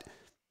 But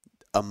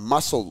a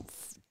muscle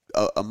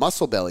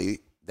belly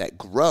that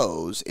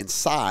grows in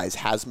size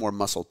has more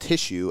muscle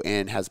tissue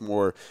and has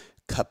more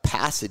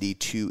capacity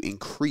to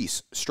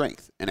increase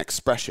strength and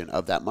expression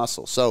of that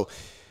muscle. So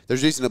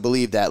there's reason to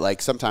believe that,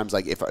 like, sometimes,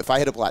 like, if I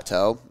hit a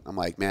plateau, I'm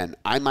like, man,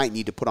 I might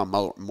need to put on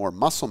more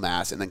muscle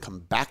mass and then come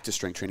back to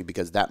strength training,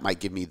 because that might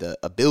give me the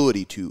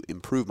ability to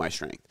improve my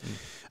strength.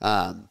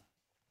 And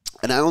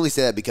I only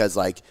say that because,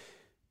 like,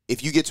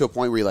 if you get to a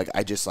point where you're like,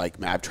 I just, like,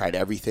 man, I've tried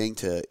everything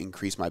to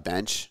increase my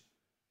bench,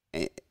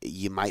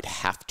 you might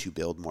have to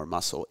build more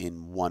muscle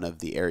in one of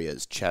the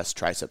areas: chest,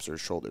 triceps, or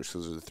shoulders.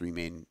 Those are the three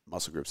main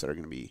muscle groups that are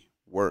going to be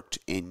worked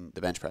in the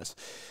bench press.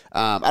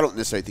 I don't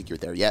necessarily think you're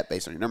there yet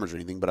based on your numbers or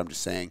anything, but I'm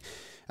just saying.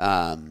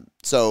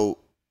 So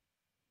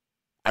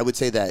I would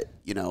say that,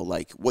 you know,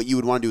 like, what you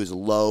would want to do is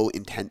low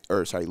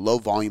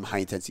volume, high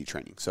intensity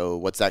training. So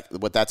what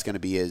that's going to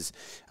be is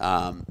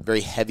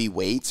very heavy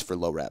weights for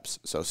low reps.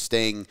 So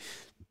staying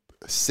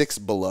 6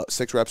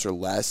 reps or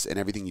less in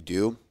everything you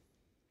do.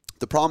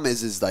 The problem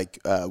is like,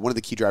 one of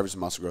the key drivers of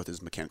muscle growth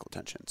is mechanical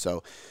tension.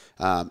 So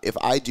if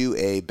I do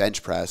a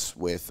bench press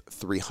with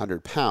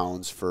 300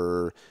 pounds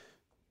for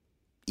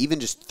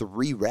even just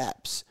 3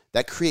 reps,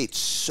 that creates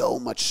so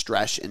much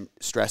stress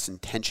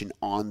and tension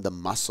on the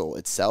muscle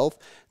itself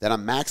that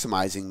I'm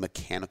maximizing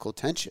mechanical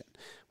tension,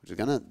 which is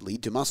going to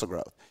lead to muscle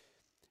growth.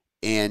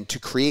 And to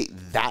create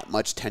that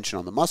much tension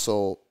on the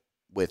muscle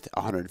with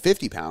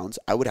 150 pounds,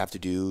 I would have to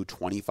do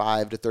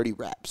 25 to 30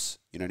 reps.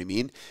 You know what I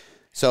mean?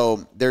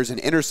 So there's an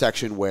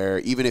intersection where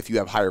even if you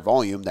have higher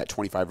volume, that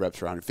 25 reps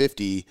for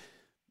 150,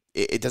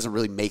 it doesn't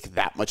really make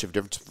that much of a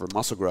difference for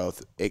muscle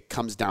growth. It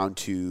comes down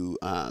to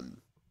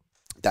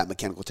that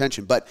mechanical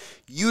tension. But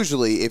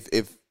usually,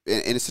 if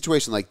in a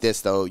situation like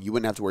this, though, you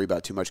wouldn't have to worry about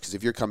it too much, because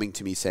if you're coming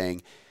to me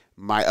saying,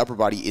 my upper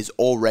body is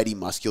already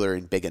muscular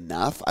and big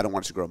enough, I don't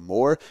want it to grow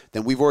more,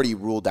 then we've already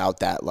ruled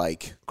out that,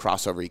 like,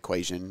 crossover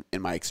equation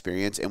in my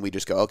experience, and we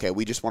just go, okay,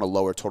 we just want a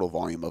lower total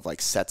volume of,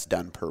 like, sets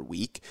done per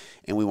week,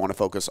 and we want to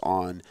focus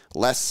on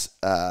less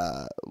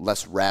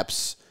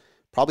reps,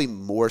 probably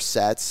more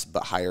sets,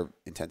 but higher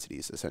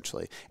intensities,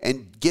 essentially,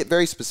 and get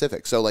very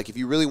specific. So, like, if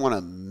you really want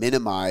to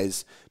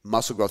minimize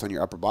muscle growth on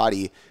your upper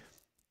body,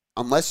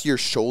 unless your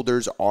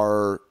shoulders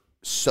are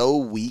so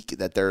weak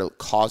that they're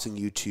causing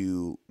you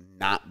to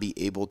not be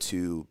able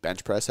to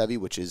bench press heavy,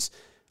 which is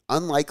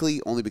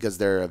unlikely, only because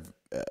they're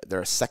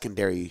a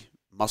secondary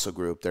muscle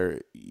group.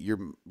 They're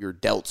your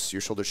delts,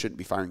 your shoulders shouldn't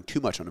be firing too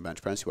much on a bench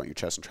press. You want your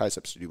chest and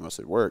triceps to do most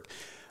of the work.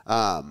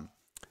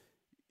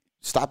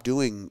 Stop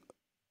doing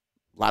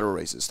lateral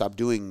raises. Stop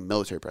doing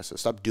military presses.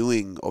 Stop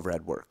doing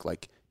overhead work.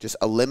 Like, just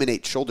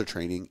eliminate shoulder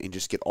training and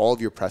just get all of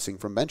your pressing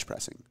from bench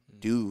pressing.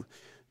 Do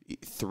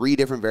 3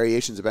 different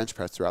variations of bench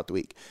press throughout the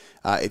week.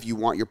 If you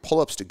want your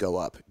pull-ups to go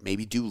up,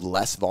 maybe do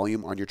less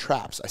volume on your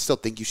traps. I still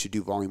think you should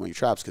do volume on your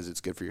traps because it's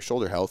good for your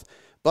shoulder health,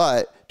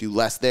 but do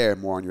less there,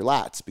 more on your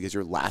lats, because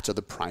your lats are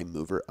the prime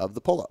mover of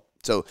the pull-up.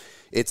 So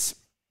it's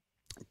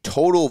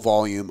total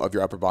volume of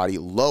your upper body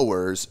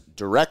lowers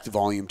direct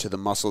volume to the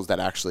muscles that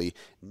actually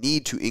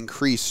need to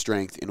increase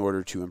strength in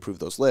order to improve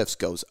those lifts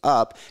goes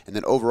up, and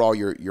then overall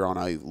you're on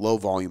a low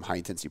volume, high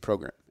intensity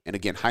program. And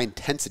again, high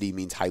intensity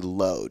means high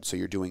load. So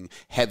you're doing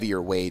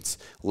heavier weights,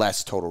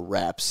 less total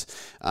reps.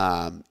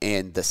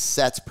 And the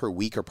sets per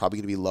week are probably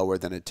going to be lower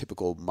than a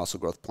typical muscle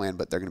growth plan,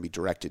 but they're going to be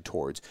directed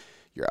towards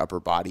your upper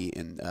body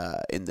in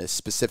the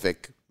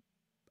specific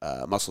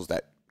muscles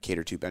that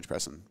cater to bench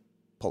press and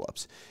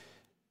pull-ups.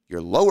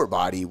 Your lower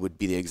body would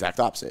be the exact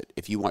opposite.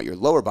 If you want your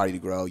lower body to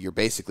grow, you're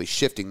basically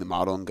shifting the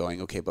model and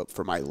going, okay, but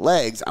for my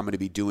legs, I'm going to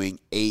be doing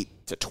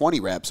 8 to 20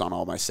 reps on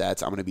all my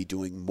sets. I'm going to be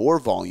doing more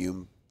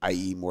volume,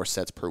 i.e. more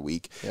sets per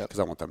week, because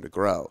I want them to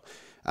grow.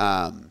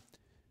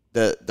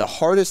 The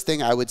hardest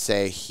thing I would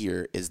say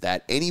here is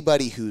that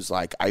anybody who's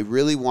like, I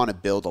really want to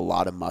build a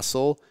lot of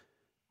muscle,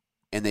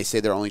 and they say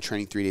they're only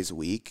training 3 days a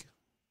week,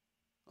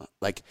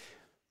 like,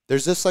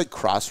 there's this, like,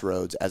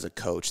 crossroads as a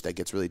coach that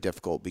gets really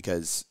difficult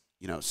because,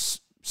 you know,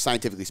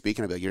 scientifically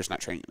speaking, I'd be like, you're just not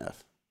training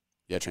enough.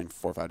 You got to train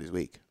 4 or 5 days a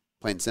week,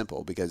 plain and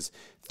simple, because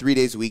 3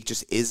 days a week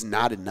just is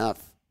not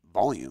enough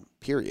volume,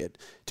 period,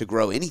 to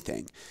grow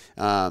anything.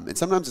 And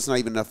sometimes it's not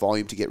even enough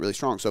volume to get really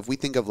strong. So if we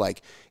think of,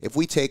 like, if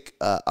we take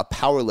a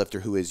power lifter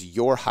who is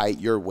your height,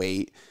 your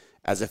weight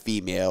as a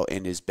female,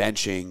 and is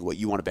benching what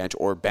you want to bench,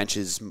 or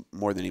benches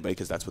more than anybody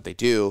because that's what they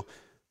do,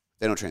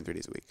 they don't train 3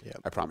 days a week.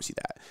 Yep. I promise you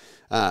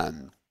that.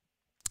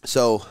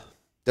 So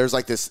there's,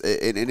 like, this,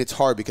 and it's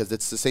hard because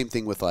it's the same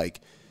thing with, like,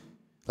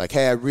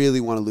 hey, I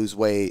really want to lose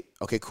weight.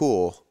 Okay,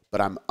 cool.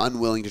 But I'm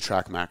unwilling to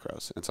track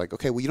macros. And it's like,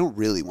 okay, well, you don't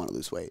really want to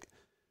lose weight.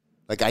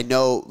 Like, I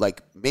know,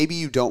 like, maybe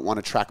you don't want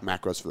to track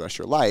macros for the rest of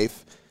your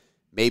life.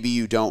 Maybe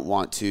you don't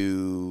want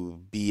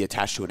to be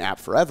attached to an app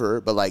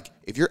forever. But, like,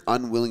 if you're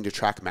unwilling to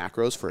track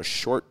macros for a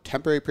short,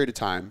 temporary period of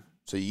time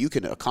so you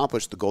can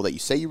accomplish the goal that you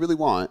say you really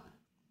want,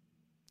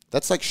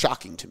 that's, like,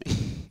 shocking to me.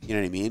 You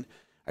know what I mean?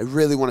 I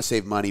really want to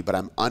save money, but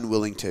I'm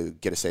unwilling to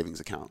get a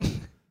savings account.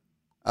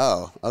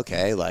 Oh,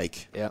 okay.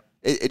 Like, yeah.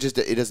 It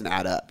doesn't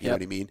add up. You know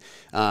what I mean?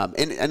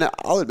 And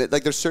I'll admit,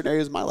 like, there's certain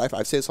areas of my life,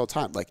 I say this all the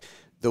time, like,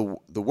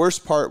 the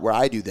worst part where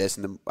I do this,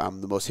 and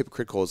the most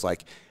hypocritical, is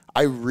like,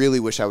 I really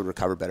wish I would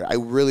recover better. I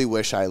really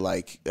wish I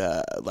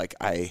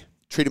I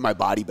treated my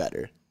body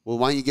better. Well,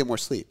 why don't you get more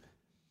sleep?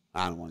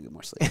 I don't want to get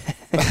more sleep.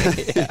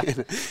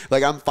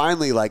 Like, I'm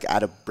finally like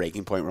at a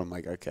breaking point where I'm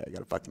like, okay, I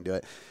gotta fucking do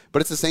it.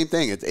 But it's the same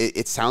thing.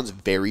 It sounds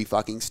very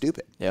fucking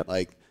stupid. Yep.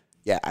 Like,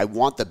 yeah, I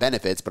want the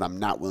benefits, but I'm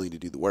not willing to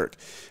do the work.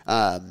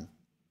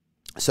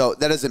 So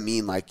that doesn't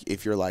mean like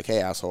if you're like,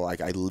 hey, asshole,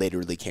 like I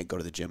literally can't go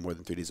to the gym more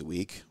than 3 days a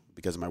week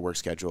because of my work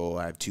schedule.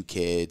 I have 2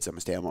 kids. I'm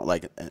a stay-at-home,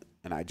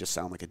 and I just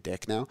sound like a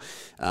dick now.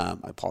 I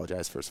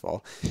apologize, first of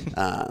all.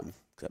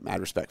 I have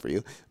mad respect for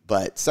you.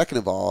 But second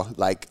of all,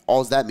 like,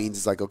 all that means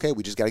is like, okay,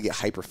 we just got to get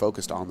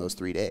hyper-focused on those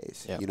 3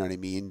 days. Yep. You know what I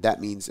mean? That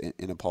means,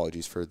 and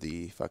apologies for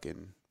the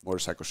fucking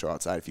motorcycle show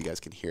outside if you guys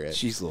can hear it.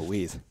 Jeez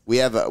Louise. We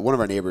have, one of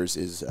our neighbors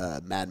is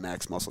Mad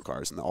Max Muscle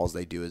Cars, and all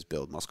they do is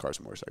build muscle cars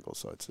and motorcycles.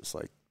 So it's just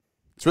like,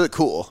 it's really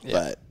cool,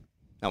 but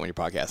not when you're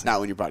podcasting.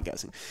 Not when you're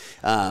podcasting.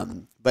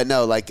 But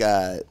no, like,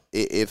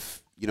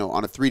 if, you know,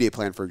 on a 3-day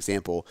plan, for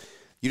example,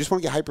 you just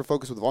want to get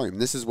hyper-focused with volume.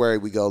 And this is where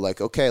we go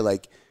like, okay,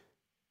 like,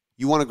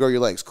 you want to grow your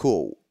legs.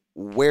 Cool.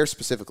 Where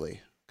specifically?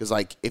 Because,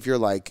 like, if you're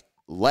like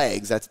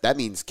legs, that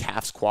means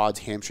calves, quads,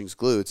 hamstrings,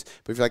 glutes.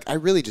 But if you're like, I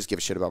really just give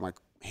a shit about my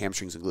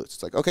hamstrings and glutes,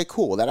 it's like, okay,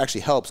 cool. Well, that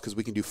actually helps because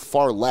we can do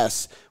far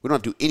less. We don't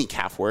have to do any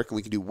calf work, and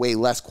we can do way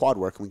less quad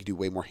work, and we can do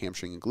way more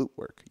hamstring and glute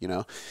work, you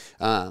know?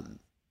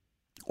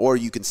 Or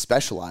you can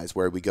specialize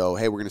where we go,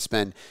 hey, we're going to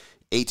spend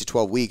 8 to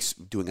 12 weeks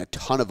doing a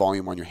ton of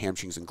volume on your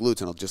hamstrings and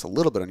glutes and just a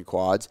little bit on your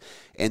quads.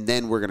 And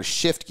then we're going to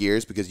shift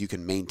gears because you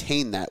can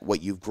maintain that,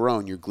 what you've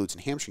grown your glutes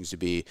and hamstrings to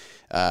be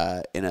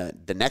in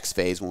the next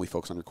phase when we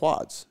focus on your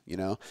quads, you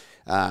know?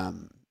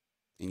 And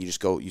you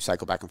just you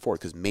cycle back and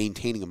forth because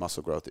maintaining a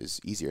muscle growth is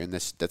easier. And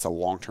that's a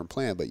long-term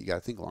plan, but you got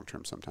to think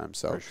long-term sometimes.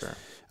 So, for sure.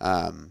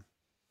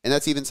 And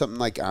that's even something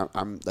like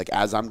I'm like,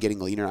 as I'm getting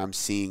leaner, I'm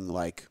seeing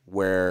like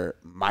where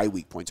my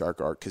weak points are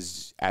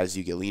because as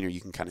you get leaner,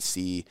 you can kind of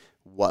see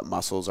what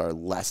muscles are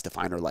less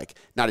defined or like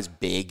not as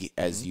big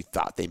as you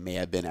thought they may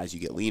have been as you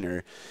get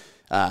leaner.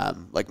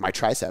 Like my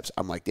triceps,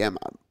 I'm like, damn,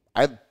 I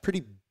have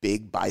pretty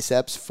big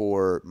biceps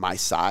for my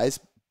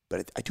size,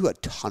 but I do a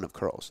ton of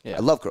curls. Yeah. I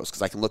love curls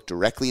because I can look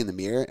directly in the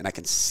mirror and I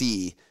can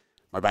see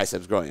my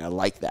biceps growing. I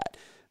like that.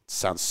 It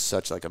sounds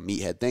such like a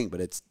meathead thing,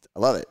 but I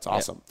love it. It's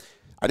awesome. Yeah.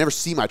 I never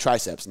see my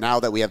triceps. Now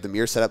that we have the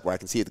mirror set up where I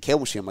can see at the cable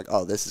machine, I'm like,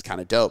 oh, this is kind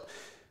of dope.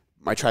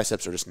 My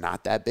triceps are just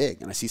not that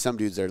big. And I see some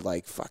dudes that are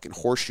like fucking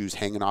horseshoes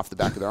hanging off the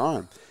back of their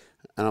arm.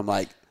 And I'm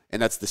like,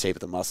 and that's the shape of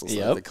the muscles.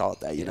 So they call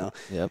it that, you know?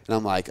 Yep. And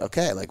I'm like,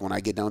 okay, like when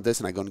I get done with this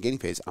and I go into gaining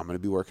phase, I'm going to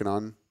be working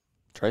on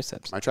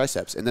my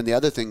triceps. And then the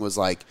other thing was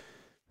like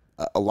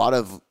a lot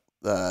of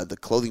the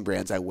clothing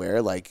brands I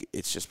wear, like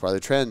it's just part of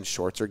the trend.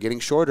 Shorts are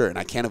getting shorter and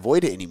I can't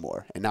avoid it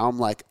anymore. And now I'm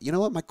like, you know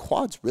what? My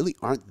quads really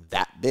aren't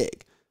that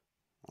big.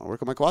 I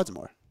work on my quads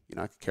more. You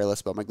know, I could care less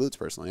about my glutes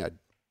personally. It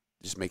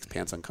just makes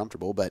pants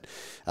uncomfortable. But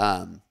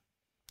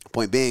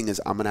point being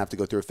is I'm going to have to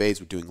go through a phase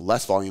with doing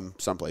less volume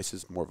some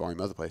places, more volume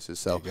other places.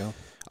 So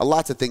a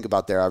lot to think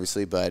about there,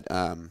 obviously. But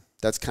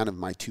that's kind of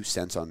my 2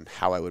 cents on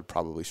how I would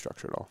probably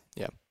structure it all.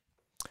 Yeah.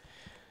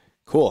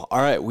 Cool.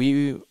 All right.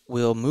 We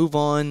will move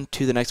on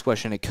to the next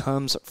question. It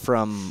comes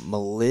from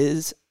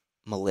Melissa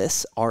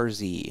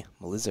RZ.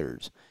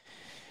 Melizzers.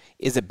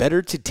 Is it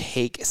better to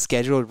take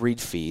scheduled read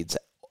feeds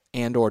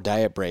and or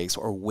diet breaks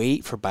or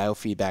wait for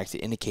biofeedback to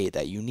indicate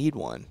that you need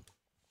one?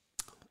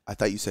 I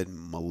thought you said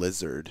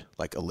Melizzard,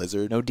 like a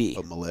lizard. No D.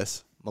 Oh,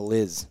 Meliz.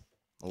 Meliz.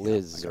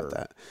 Yeah, I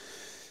got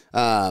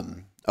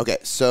that. Okay,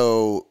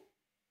 so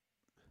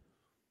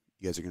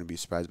you guys are going to be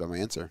surprised by my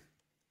answer.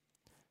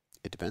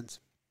 It depends.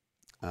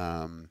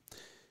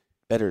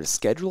 Better to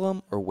schedule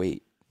them or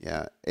wait?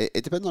 Yeah,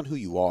 it depends on who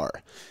you are.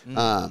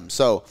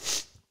 So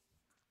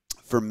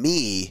for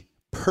me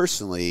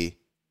personally,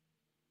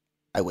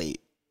 I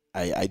wait.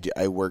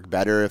 I work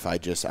better if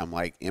I'm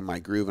like in my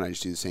groove and I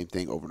just do the same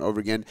thing over and over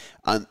again.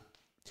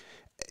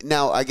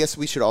 Now, I guess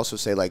we should also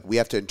say, like, we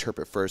have to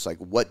interpret first, like,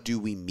 what do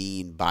we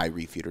mean by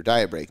refeed or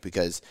diet break?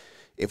 Because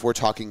if we're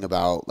talking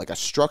about, like, a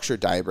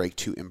structured diet break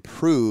to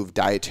improve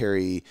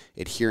dietary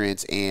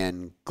adherence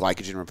and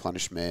glycogen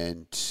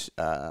replenishment,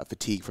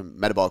 fatigue from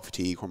metabolic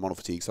fatigue, hormonal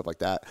fatigue, stuff like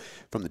that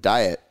from the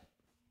diet,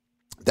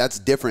 that's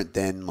different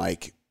than,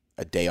 like,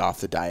 a day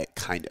off the diet,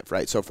 kind of,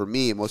 right? So for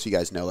me, and most of you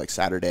guys know, like,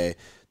 Saturday,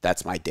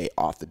 that's my day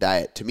off the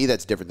diet. To me,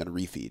 that's different than a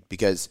refeed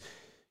because,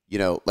 you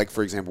know, like,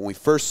 for example, when we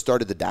first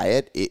started the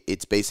diet,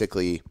 it's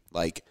basically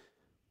like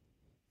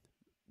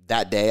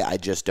that day I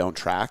just don't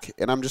track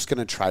and I'm just going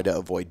to try to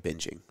avoid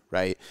binging,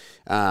 right?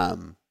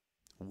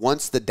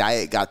 Once the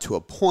diet got to a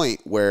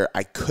point where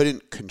I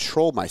couldn't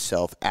control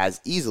myself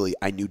as easily,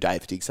 I knew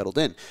diet fatigue settled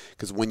in.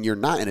 Because when you're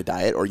not in a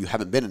diet or you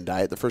haven't been in a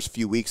diet, the first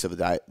few weeks of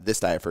this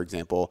diet, for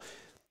example,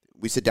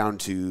 we sit down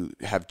to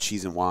have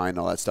cheese and wine,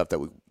 all that stuff that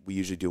we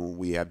usually do when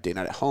we have date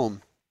night at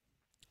home.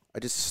 I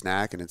just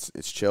snack and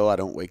it's chill. I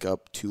don't wake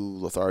up too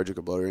lethargic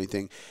or bloated or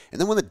anything. And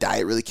then when the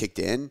diet really kicked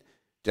in,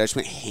 I just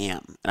went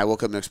ham. And I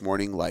woke up next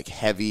morning like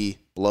heavy,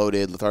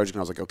 bloated, lethargic, and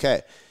I was like,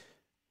 okay,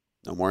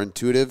 no more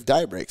intuitive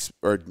diet breaks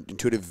or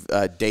intuitive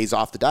days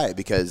off the diet,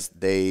 because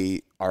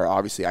they are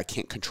obviously, I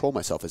can't control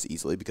myself as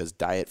easily because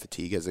diet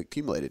fatigue has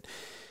accumulated.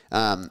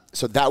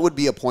 So that would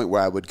be a point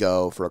where I would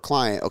go for a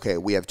client, okay,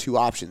 we have two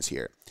options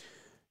here.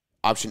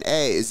 Option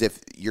A is if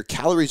your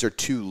calories are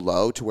too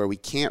low to where we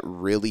can't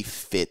really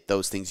fit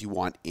those things you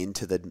want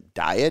into the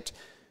diet,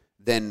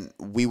 then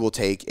we will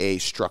take a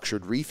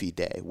structured refeed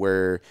day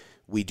where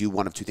we do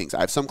one of two things.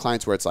 I have some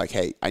clients where it's like,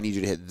 hey, I need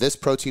you to hit this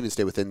protein and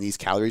stay within these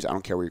calories. I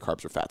don't care where your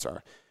carbs or fats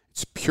are.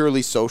 It's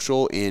purely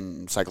social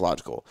and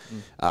psychological.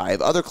 I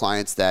have other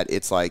clients that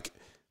it's like,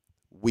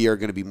 we are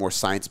going to be more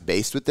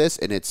science-based with this,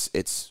 and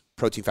it's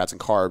protein, fats, and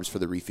carbs for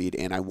the refeed,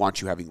 and I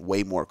want you having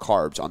way more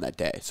carbs on that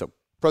day. So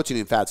protein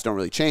and fats don't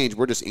really change.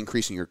 We're just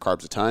increasing your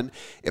carbs a ton.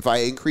 If I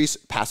increase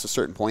past a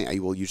certain point, I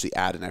will usually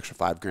add an extra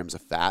 5 grams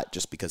of fat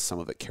just because some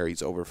of it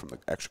carries over from the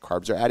extra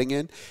carbs they're adding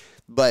in.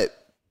 But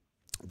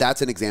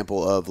that's an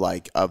example of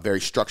like a very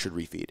structured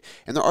refeed.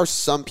 And there are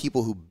some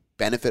people who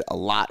benefit a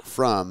lot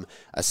from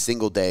a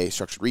single day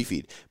structured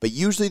refeed. But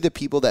usually the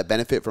people that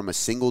benefit from a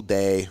single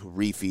day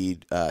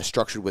refeed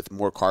structured with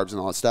more carbs and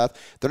all that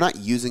stuff, they're not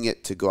using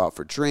it to go out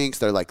for drinks.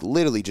 They're like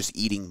literally just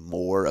eating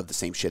more of the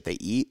same shit they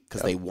eat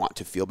because they want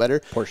to feel better.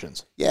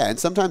 Portions. Yeah. And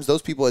sometimes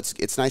those people,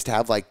 it's nice to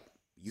have like,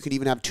 you can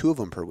even have 2 of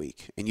them per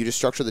week, and you just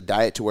structure the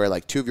diet to where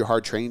like 2 of your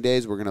hard training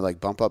days, we're going to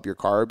like bump up your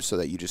carbs so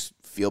that you just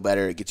feel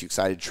better. It gets you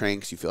excited to train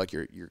because you feel like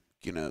you're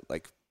going to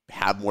like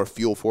have more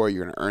fuel for it.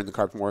 You're going to earn the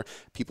carbs more.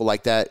 People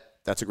like that.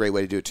 That's a great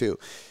way to do it too.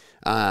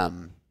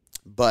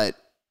 But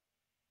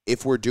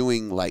if we're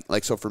doing like,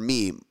 so for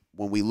me,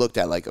 when we looked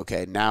at like,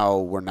 okay, now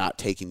we're not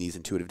taking these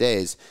intuitive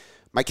days,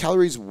 my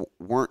calories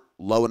weren't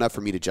low enough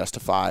for me to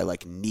justify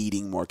like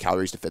needing more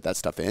calories to fit that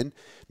stuff in.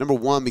 Number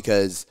one,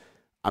 because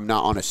I'm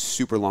not on a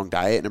super long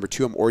diet. Number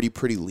two, I'm already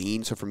pretty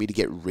lean. So for me to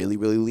get really,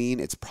 really lean,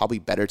 it's probably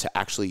better to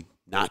actually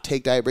not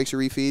take diet breaks or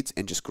refeeds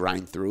and just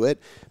grind through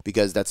it,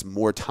 because that's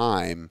more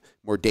time,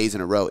 more days in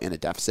a row in a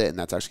deficit. And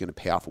that's actually going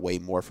to pay off way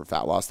more for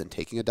fat loss than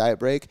taking a diet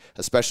break,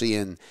 especially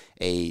in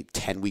a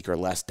 10-week or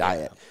less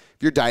diet.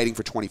 If you're dieting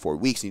for 24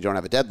 weeks and you don't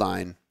have a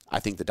deadline, I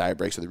think the diet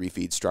breaks or the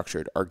refeeds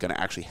structured are going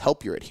to actually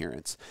help your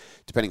adherence,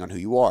 depending on who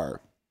you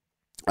are.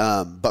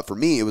 But for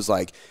me, it was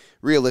like,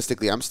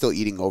 realistically, I'm still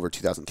eating over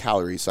 2,000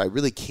 calories. So I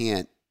really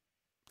can't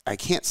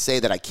say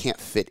that I can't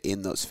fit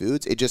in those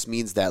foods. It just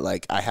means that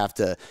like I have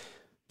to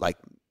like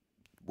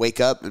wake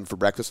up, and for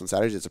breakfast on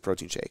Saturdays, it's a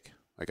protein shake.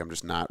 Like I'm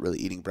just not really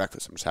eating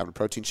breakfast. I'm just having a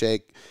protein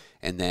shake.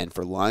 And then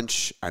for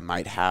lunch, I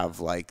might have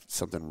like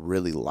something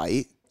really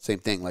light. Same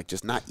thing, like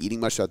just not eating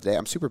much throughout the day.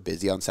 I'm super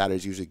busy on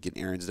Saturdays, usually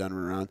getting errands done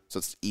and around. So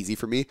it's easy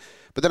for me.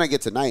 But then I get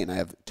to night and I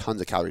have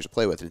tons of calories to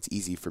play with, and it's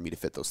easy for me to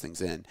fit those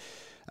things in.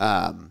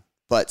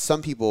 But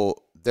some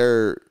people,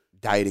 they're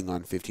dieting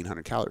on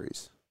 1,500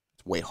 calories.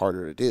 It's way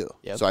harder to do.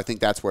 Yep. So I think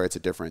that's where it's a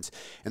difference.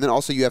 And then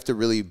also you have to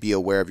really be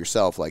aware of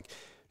yourself. Like,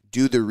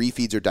 do the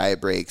refeeds or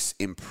diet breaks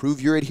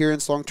improve your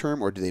adherence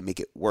long-term, or do they make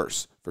it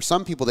worse? For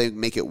some people, they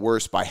make it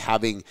worse by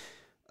having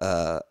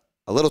a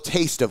little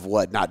taste of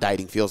what not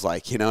dieting feels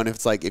like, you know? And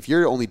it's like, if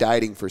you're only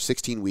dieting for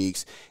 16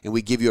 weeks and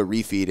we give you a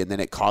refeed and then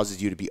it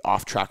causes you to be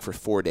off track for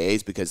 4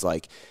 days because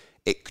like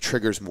it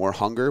triggers more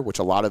hunger, which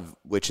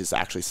is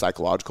actually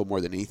psychological more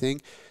than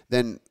anything,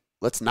 then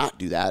let's not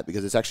do that,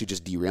 because it's actually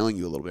just derailing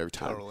you a little bit every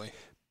time. Totally.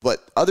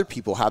 But other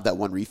people have that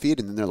one refeed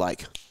and then they're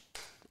like,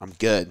 I'm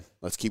good.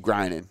 Let's keep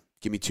grinding.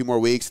 Give me 2 more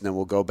weeks and then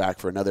we'll go back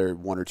for another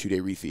 1 or 2 day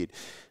refeed.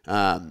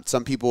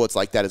 Some people it's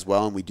like that as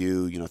well. And we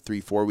do,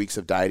 3-4 weeks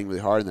of dieting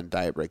really hard and then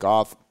diet break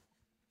off.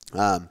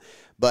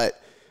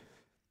 But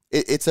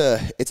it's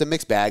a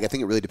mixed bag. I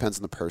think it really depends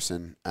on the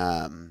person.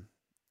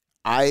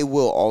 I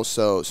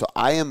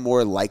am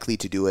more likely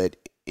to do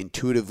it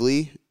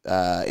intuitively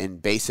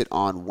and base it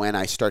on when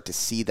I start to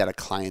see that a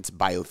client's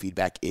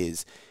biofeedback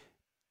is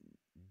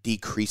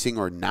decreasing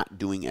or not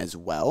doing as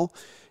well.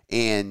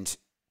 And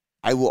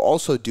I will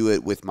also do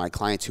it with my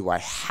clients who I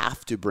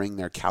have to bring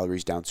their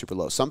calories down super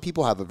low. Some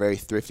people have a very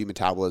thrifty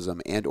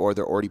metabolism or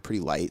they're already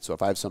pretty light. So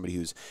if I have somebody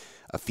who's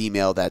a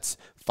female that's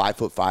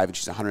 5'5" and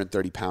she's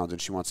 130 pounds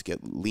and she wants to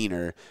get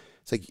leaner,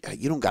 it's like,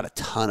 you don't got a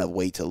ton of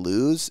weight to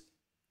lose,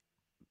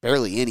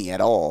 barely any at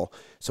all.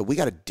 So we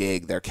got to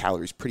dig their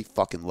calories pretty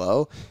fucking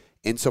low.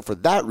 And so for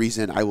that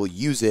reason, I will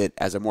use it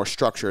as a more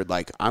structured,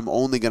 like I'm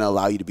only going to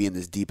allow you to be in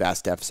this deep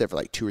ass deficit for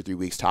like 2 or 3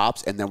 weeks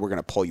tops. And then we're going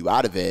to pull you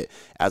out of it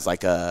as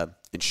like a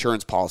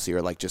insurance policy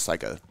or like just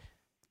like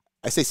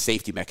I say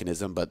safety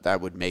mechanism, but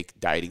that would make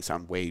dieting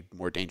sound way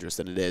more dangerous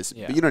than it is.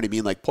 Yeah. But you know what I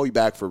mean? Like pull you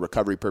back for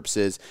recovery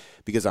purposes,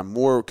 because I'm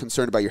more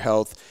concerned about your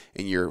health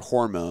and your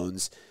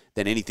hormones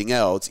than anything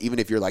else. Even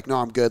if you're like, no,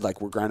 I'm good.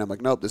 Like we're grinding. I'm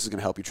like, nope, this is going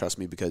to help you. Trust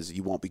me, because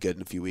you won't be good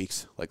in a few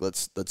weeks. Like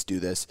let's do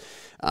this.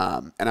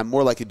 And I'm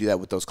more likely to do that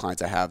with those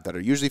clients I have that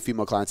are usually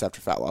female clients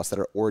after fat loss that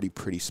are already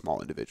pretty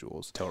small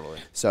individuals. Totally.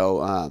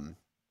 So,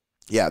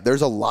 yeah,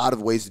 there's a lot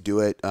of ways to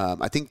do it.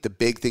 I think the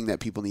big thing that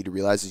people need to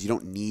realize is you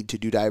don't need to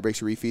do diet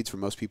breaks or refeeds for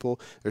most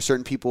people. There's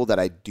certain people that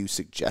I do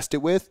suggest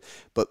it with,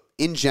 but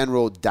in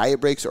general,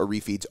 diet breaks or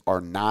refeeds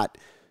are not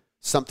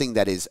something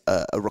that is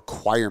a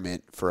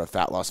requirement for a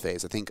fat loss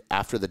phase. I think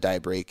after the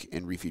Diet Break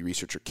and Refeed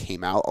Researcher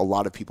came out, a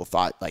lot of people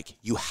thought like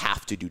you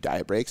have to do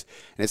diet breaks,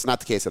 and it's not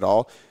the case at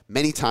all.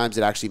 Many times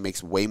it actually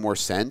makes way more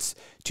sense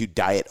to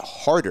diet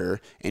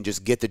harder and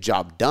just get the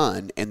job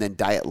done and then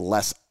diet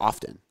less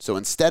often. So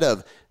instead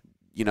of,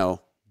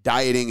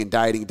 dieting and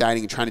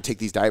trying to take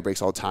these diet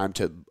breaks all the time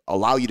to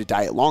allow you to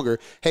diet longer,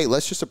 hey,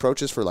 let's just approach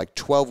this for like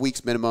 12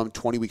 weeks minimum,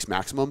 20 weeks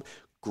maximum.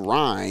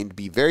 Grind,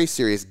 be very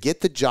serious,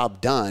 get the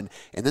job done,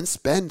 and then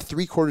spend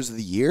 3/4 of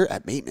the year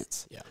at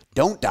maintenance. Yeah.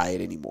 Don't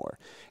diet anymore.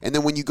 And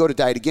then when you go to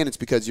diet again, it's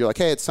because you're like,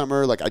 hey, it's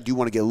summer, like I do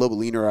want to get a little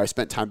bit leaner, or I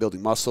spent time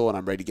building muscle and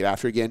I'm ready to get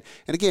after it again.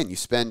 And again, you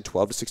spend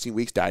 12 to 16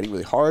 weeks dieting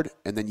really hard,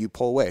 and then you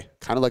pull away,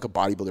 kind of like a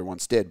bodybuilder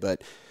once did.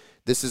 But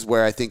this is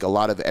where I think a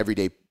lot of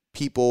everyday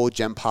people,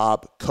 Gen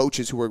Pop,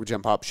 coaches who work with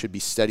Gen Pop should be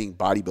studying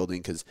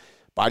bodybuilding, because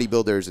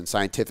bodybuilders and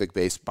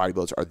scientific-based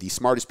bodybuilders are the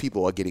smartest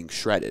people at getting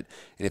shredded.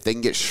 And if they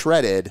can get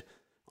shredded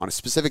on a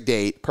specific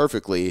date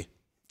perfectly,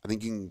 I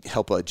think you can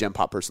help a Gen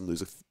Pop person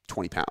lose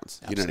 20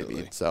 pounds. You know what I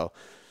mean? So,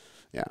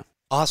 yeah.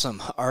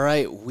 Awesome. All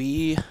right.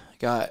 We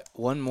got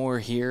one more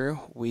here.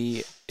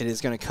 It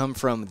is going to come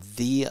from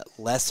The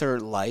Lesser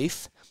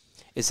Life.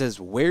 It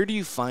says, where do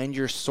you find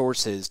your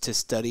sources to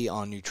study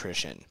on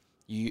nutrition?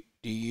 Do you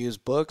use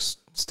books,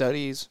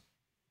 studies,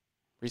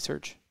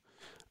 research?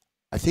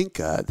 I think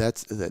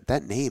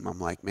that name,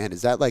 I'm like, man,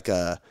 is that like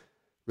a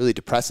really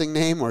depressing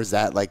name, or is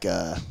that like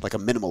a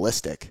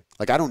minimalistic?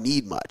 Like, I don't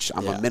need much.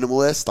 I'm a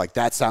minimalist. Like,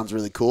 that sounds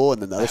really cool.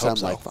 And then the other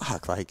sounds like,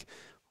 fuck, like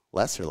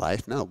lesser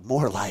life. No,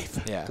 more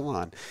life. Yeah.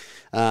 Come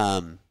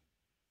on.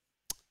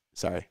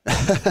 Sorry.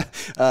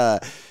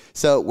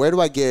 So where do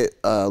I get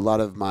a lot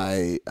of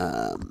my,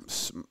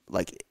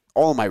 like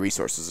all of my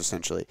resources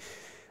essentially?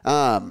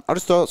 I'll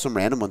just throw out some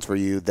random ones for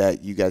you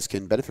that you guys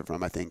can benefit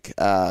from, I think.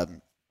 I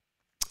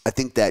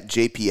think that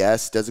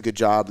JPS does a good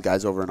job. The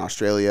guys over in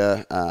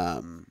Australia,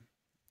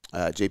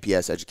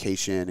 JPS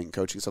Education and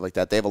Coaching, stuff like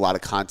that. They have a lot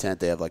of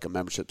content. They have like a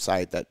membership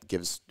site that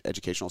gives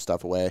educational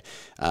stuff away.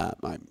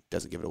 Mine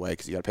doesn't give it away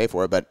because you got to pay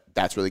for it, but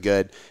that's really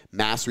good.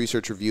 Mass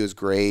Research Review is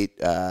great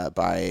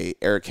by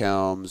Eric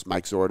Helms,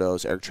 Mike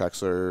Zordos, Eric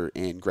Trexler,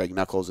 and Greg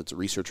Knuckles. It's a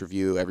research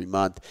review every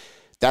month.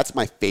 That's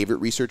my favorite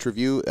research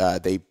review.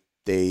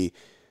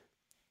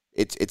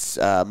 It's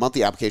a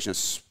monthly application of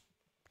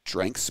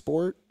Strength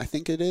Sport, I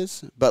think it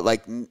is. But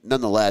like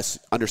nonetheless,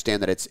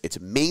 understand that it's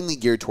mainly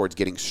geared towards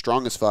getting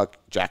strong as fuck,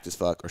 jacked as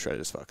fuck, or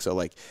shredded as fuck. So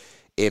like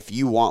if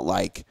you want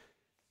like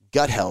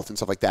gut health and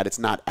stuff like that, it's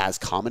not as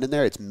common in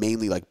there. It's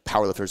mainly like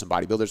powerlifters and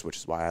bodybuilders, which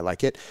is why I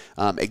like it.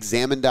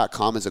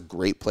 Examine.com is a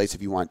great place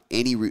if you want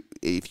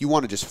if you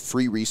want to just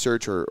free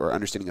research or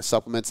understanding of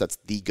supplements. That's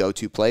the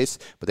go-to place.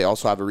 But they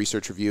also have a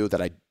research review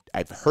that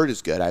I've heard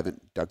is good. I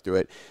haven't dug through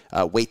it.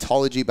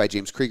 Weightology by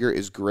James Krieger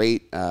is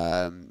great.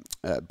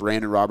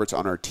 Brandon Roberts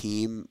on our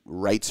team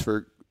writes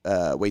for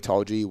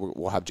Weightology.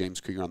 We'll have James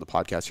Krieger on the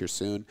podcast here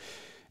soon.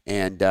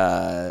 And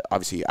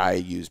obviously, I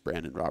use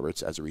Brandon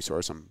Roberts as a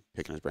resource. I'm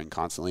picking his brain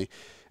constantly.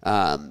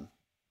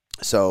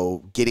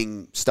 So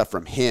getting stuff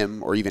from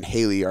him or even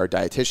Haley, our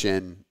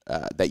dietitian,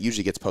 that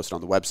usually gets posted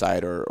on the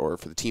website or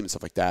for the team and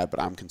stuff like that, but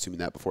I'm consuming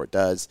that before it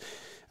does.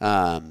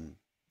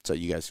 So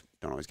you guys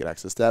don't always get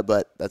access to that,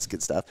 but that's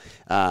good stuff.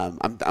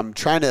 I'm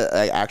trying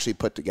to actually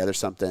put together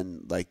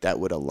something like that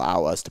would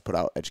allow us to put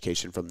out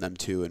education from them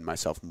too and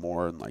myself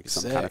more in like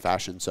some kind of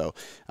fashion. So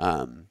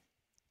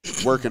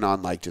working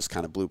on like just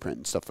kind of blueprint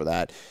and stuff for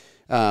that.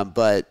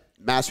 But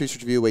Mass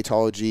Research Review,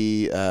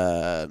 Weightology,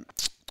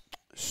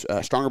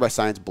 Stronger by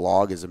Science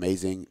blog is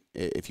amazing.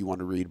 If you want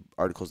to read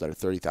articles that are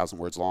 30,000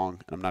 words long,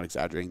 and I'm not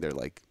exaggerating, they're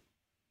like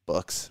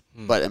books,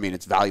 but I mean,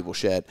 it's valuable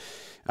shit.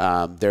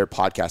 Their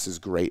podcast is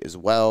great as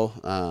well.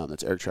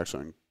 That's Eric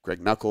Trexler and Greg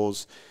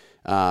Knuckles.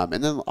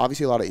 And then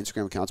obviously a lot of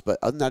Instagram accounts, but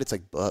other than that, it's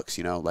like books,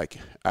 like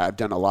I've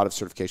done a lot of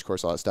certification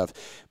course, all that stuff,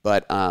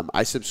 but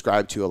I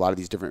subscribe to a lot of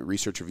these different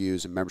research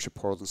reviews and membership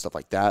portals and stuff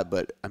like that.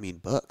 But I mean,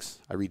 books,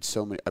 I've read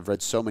so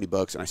many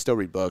books and I still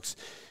read books.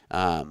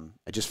 I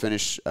just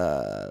finished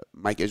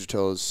Mike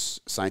Israel's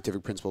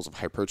Scientific Principles of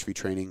Hypertrophy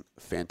Training.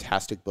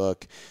 Fantastic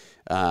book.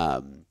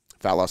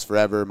 Fat Loss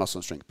Forever, Muscle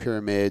and Strength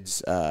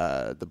Pyramids,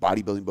 the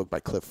bodybuilding book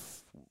by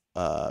Cliff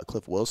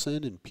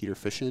Wilson and Peter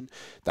Fishin.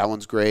 That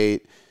one's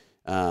great.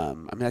 I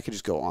mean, I could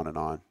just go on and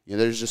on.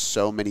 There's just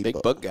so many big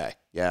book guy.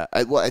 Yeah.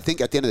 I think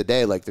at the end of the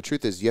day, like the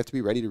truth is you have to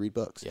be ready to read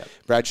books. Yep.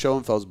 Brad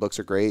Schoenfeld's books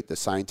are great. The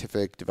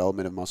Scientific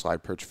Development of Muscle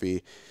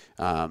Hypertrophy.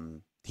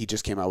 He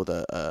just came out with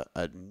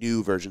a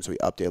new version, so he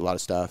updated a lot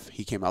of stuff.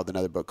 He came out with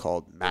another book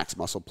called Max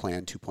Muscle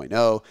Plan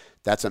 2.0.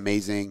 That's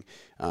amazing.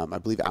 I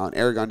believe Alan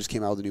Aragon just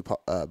came out with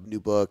a new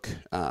book.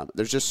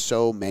 There's just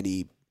so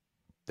many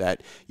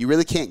that you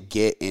really can't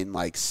get in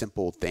like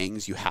simple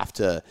things. You have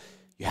to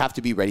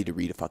be ready to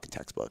read a fucking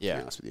textbook, to be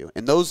honest with you.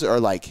 And those are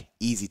like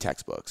easy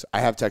textbooks. I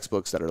have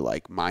textbooks that are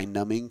like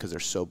mind-numbing because they're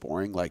so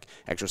boring, like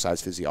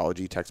exercise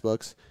physiology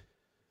textbooks.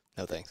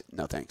 No thanks.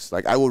 No thanks.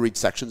 Like I will read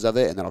sections of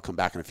it and then I'll come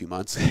back in a few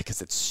months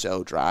because it's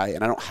so dry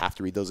and I don't have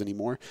to read those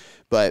anymore.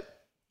 But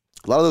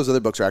a lot of those other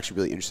books are actually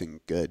really interesting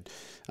and good.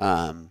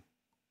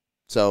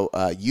 So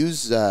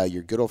use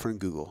your good old friend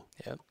Google.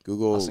 Yep.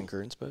 Google. Austin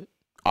Curran's book.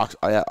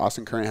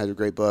 Austin Curran has a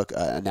great book,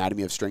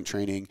 Anatomy of Strength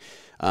Training.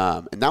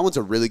 And that one's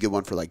a really good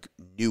one for like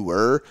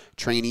newer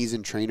trainees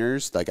and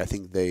trainers. Like I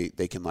think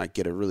they can like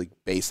get a really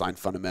baseline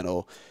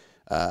fundamental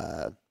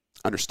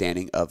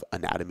understanding of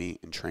anatomy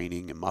and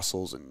training and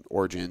muscles and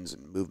origins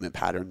and movement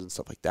patterns and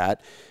stuff like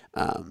that.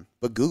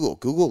 But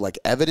Google like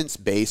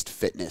evidence-based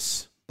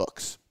fitness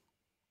books,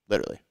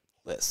 literally.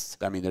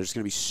 List. I mean, there's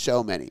going to be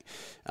so many.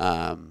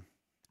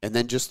 And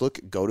then just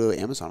go to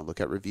Amazon and look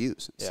at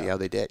reviews and see how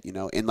they did, you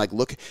know, and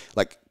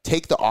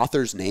take the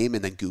author's name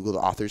and then Google the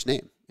author's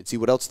name and see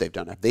what else they've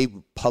done. Have they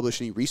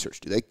published any research?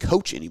 Do they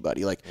coach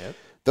anybody? Like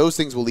those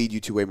things will lead you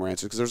to way more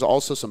answers, because there's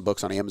also some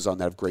books on Amazon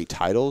that have great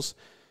titles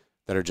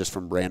that are just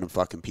from random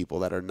fucking people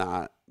that are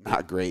not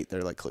great.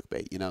 They're like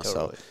clickbait, you know?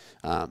 Totally.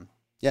 So,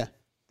 yeah.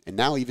 And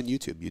now even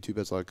YouTube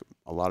has like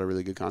a lot of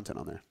really good content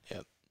on there.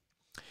 Yep.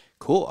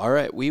 Cool. All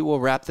right. We will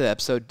wrap the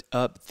episode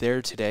up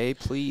there today.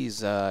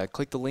 Please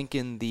click the link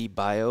in the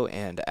bio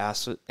and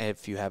ask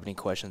if you have any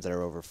questions that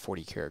are over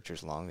 40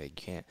 characters long that you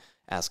can't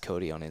ask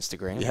Cody on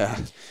Instagram. Yeah.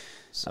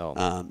 So,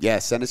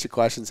 send us your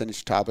questions, send us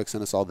your topics,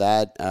 send us all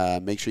that.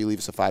 Make sure you leave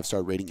us a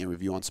 5-star rating and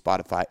review on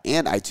Spotify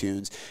and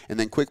iTunes. And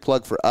then quick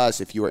plug for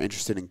us, if you are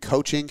interested in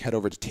coaching, head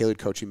over to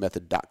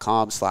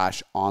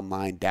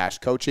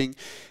tailoredcoachingmethod.com/online-coaching.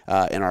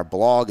 And our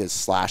blog is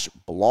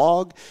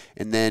 /blog.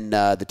 And then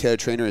the Tailored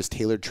Trainer is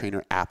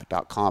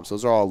tailoredtrainerapp.com. So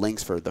those are all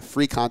links for the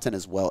free content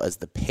as well as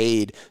the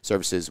paid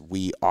services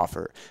we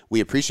offer. We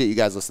appreciate you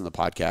guys listening to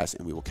the podcast,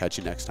 and we will catch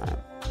you next time.